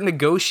 And they start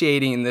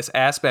negotiating this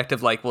aspect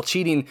of like, well,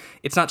 cheating,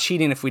 it's not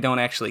cheating if we don't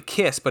actually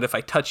kiss, but if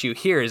I touch you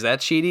here, is that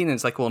cheating? And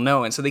it's like, well,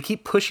 no. And so they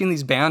keep pushing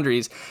these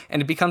boundaries,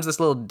 and it becomes this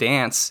little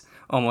dance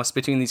almost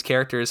between these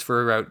characters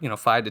for about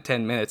 5 to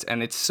 10 minutes,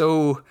 and it's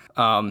so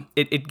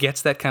it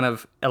gets that kind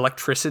of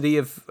electricity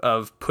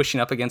of pushing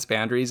up against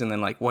boundaries, and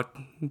then like what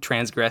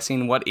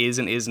transgressing, what is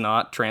and is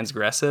not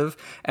transgressive.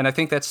 And I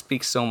think that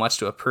speaks so much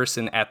to a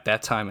person at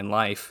that time in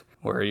life,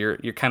 where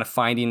you're kind of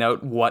finding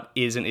out what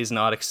is and is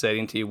not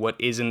exciting to you, what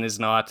is and is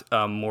not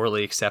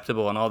morally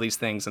acceptable, and all these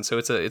things. And so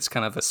it's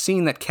kind of a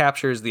scene that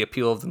captures the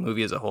appeal of the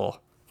movie as a whole.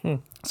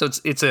 So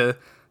it's a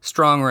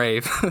strong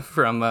rave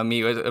from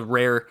me, a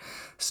rare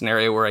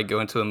scenario where I go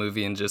into a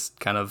movie and just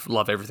kind of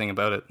love everything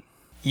about it.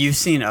 You've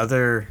seen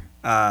other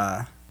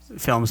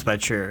films by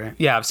Trier, right?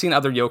 Yeah, I've seen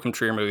other Joachim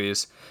Trier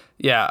movies.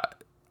 Yeah,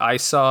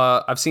 I've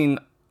seen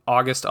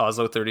August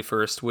Oslo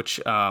 31st, which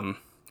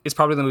is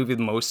probably the movie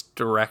most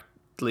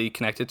directly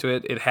connected to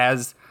it. It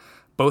has,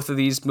 both of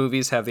these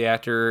movies have the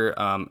actor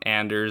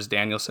Anders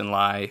Danielsen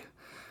Lai,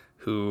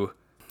 who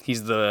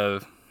he's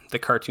the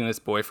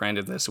cartoonist boyfriend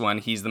of this one.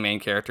 He's the main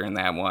character in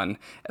that one.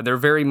 They're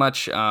very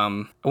much,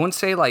 I wouldn't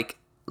say like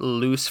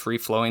loose,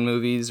 free-flowing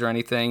movies or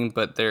anything,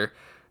 but they're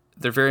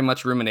very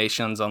much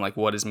ruminations on like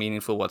what is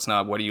meaningful, what's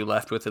not, what are you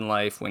left with in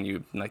life when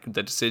you, like,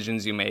 the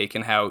decisions you make,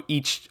 and how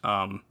each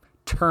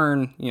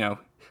turn,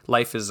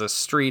 life is a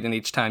street, and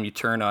each time you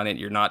turn on it,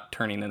 you're not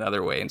turning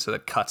another way, and so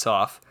that cuts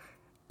off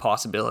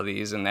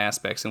possibilities and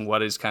aspects, and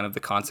what is kind of the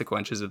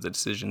consequences of the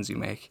decisions you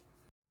make.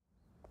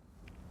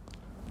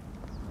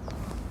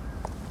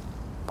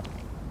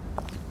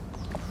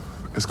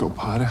 Let's go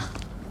party.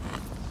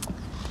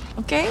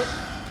 Okej.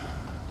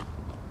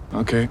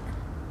 Okej.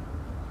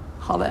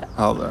 Ha det.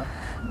 Ha det.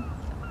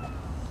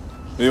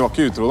 Vi var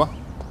ikke utro, da.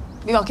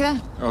 Vi var ikke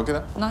det. Vi var ikke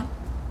det. Nei.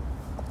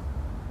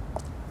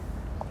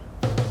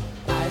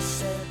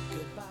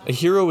 A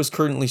Hero is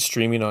currently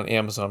streaming on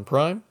Amazon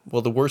Prime,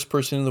 while The Worst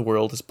Person in the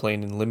World is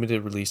playing in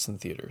limited release in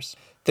theaters.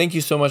 Thank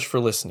you so much for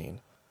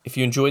listening. If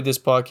you enjoyed this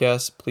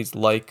podcast, please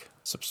like,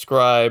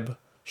 subscribe,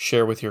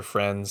 share with your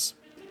friends,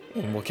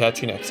 and we'll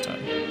catch you next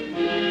time.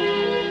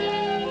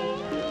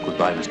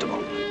 Goodbye, Mr.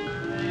 Bond.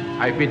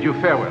 I bid you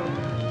farewell.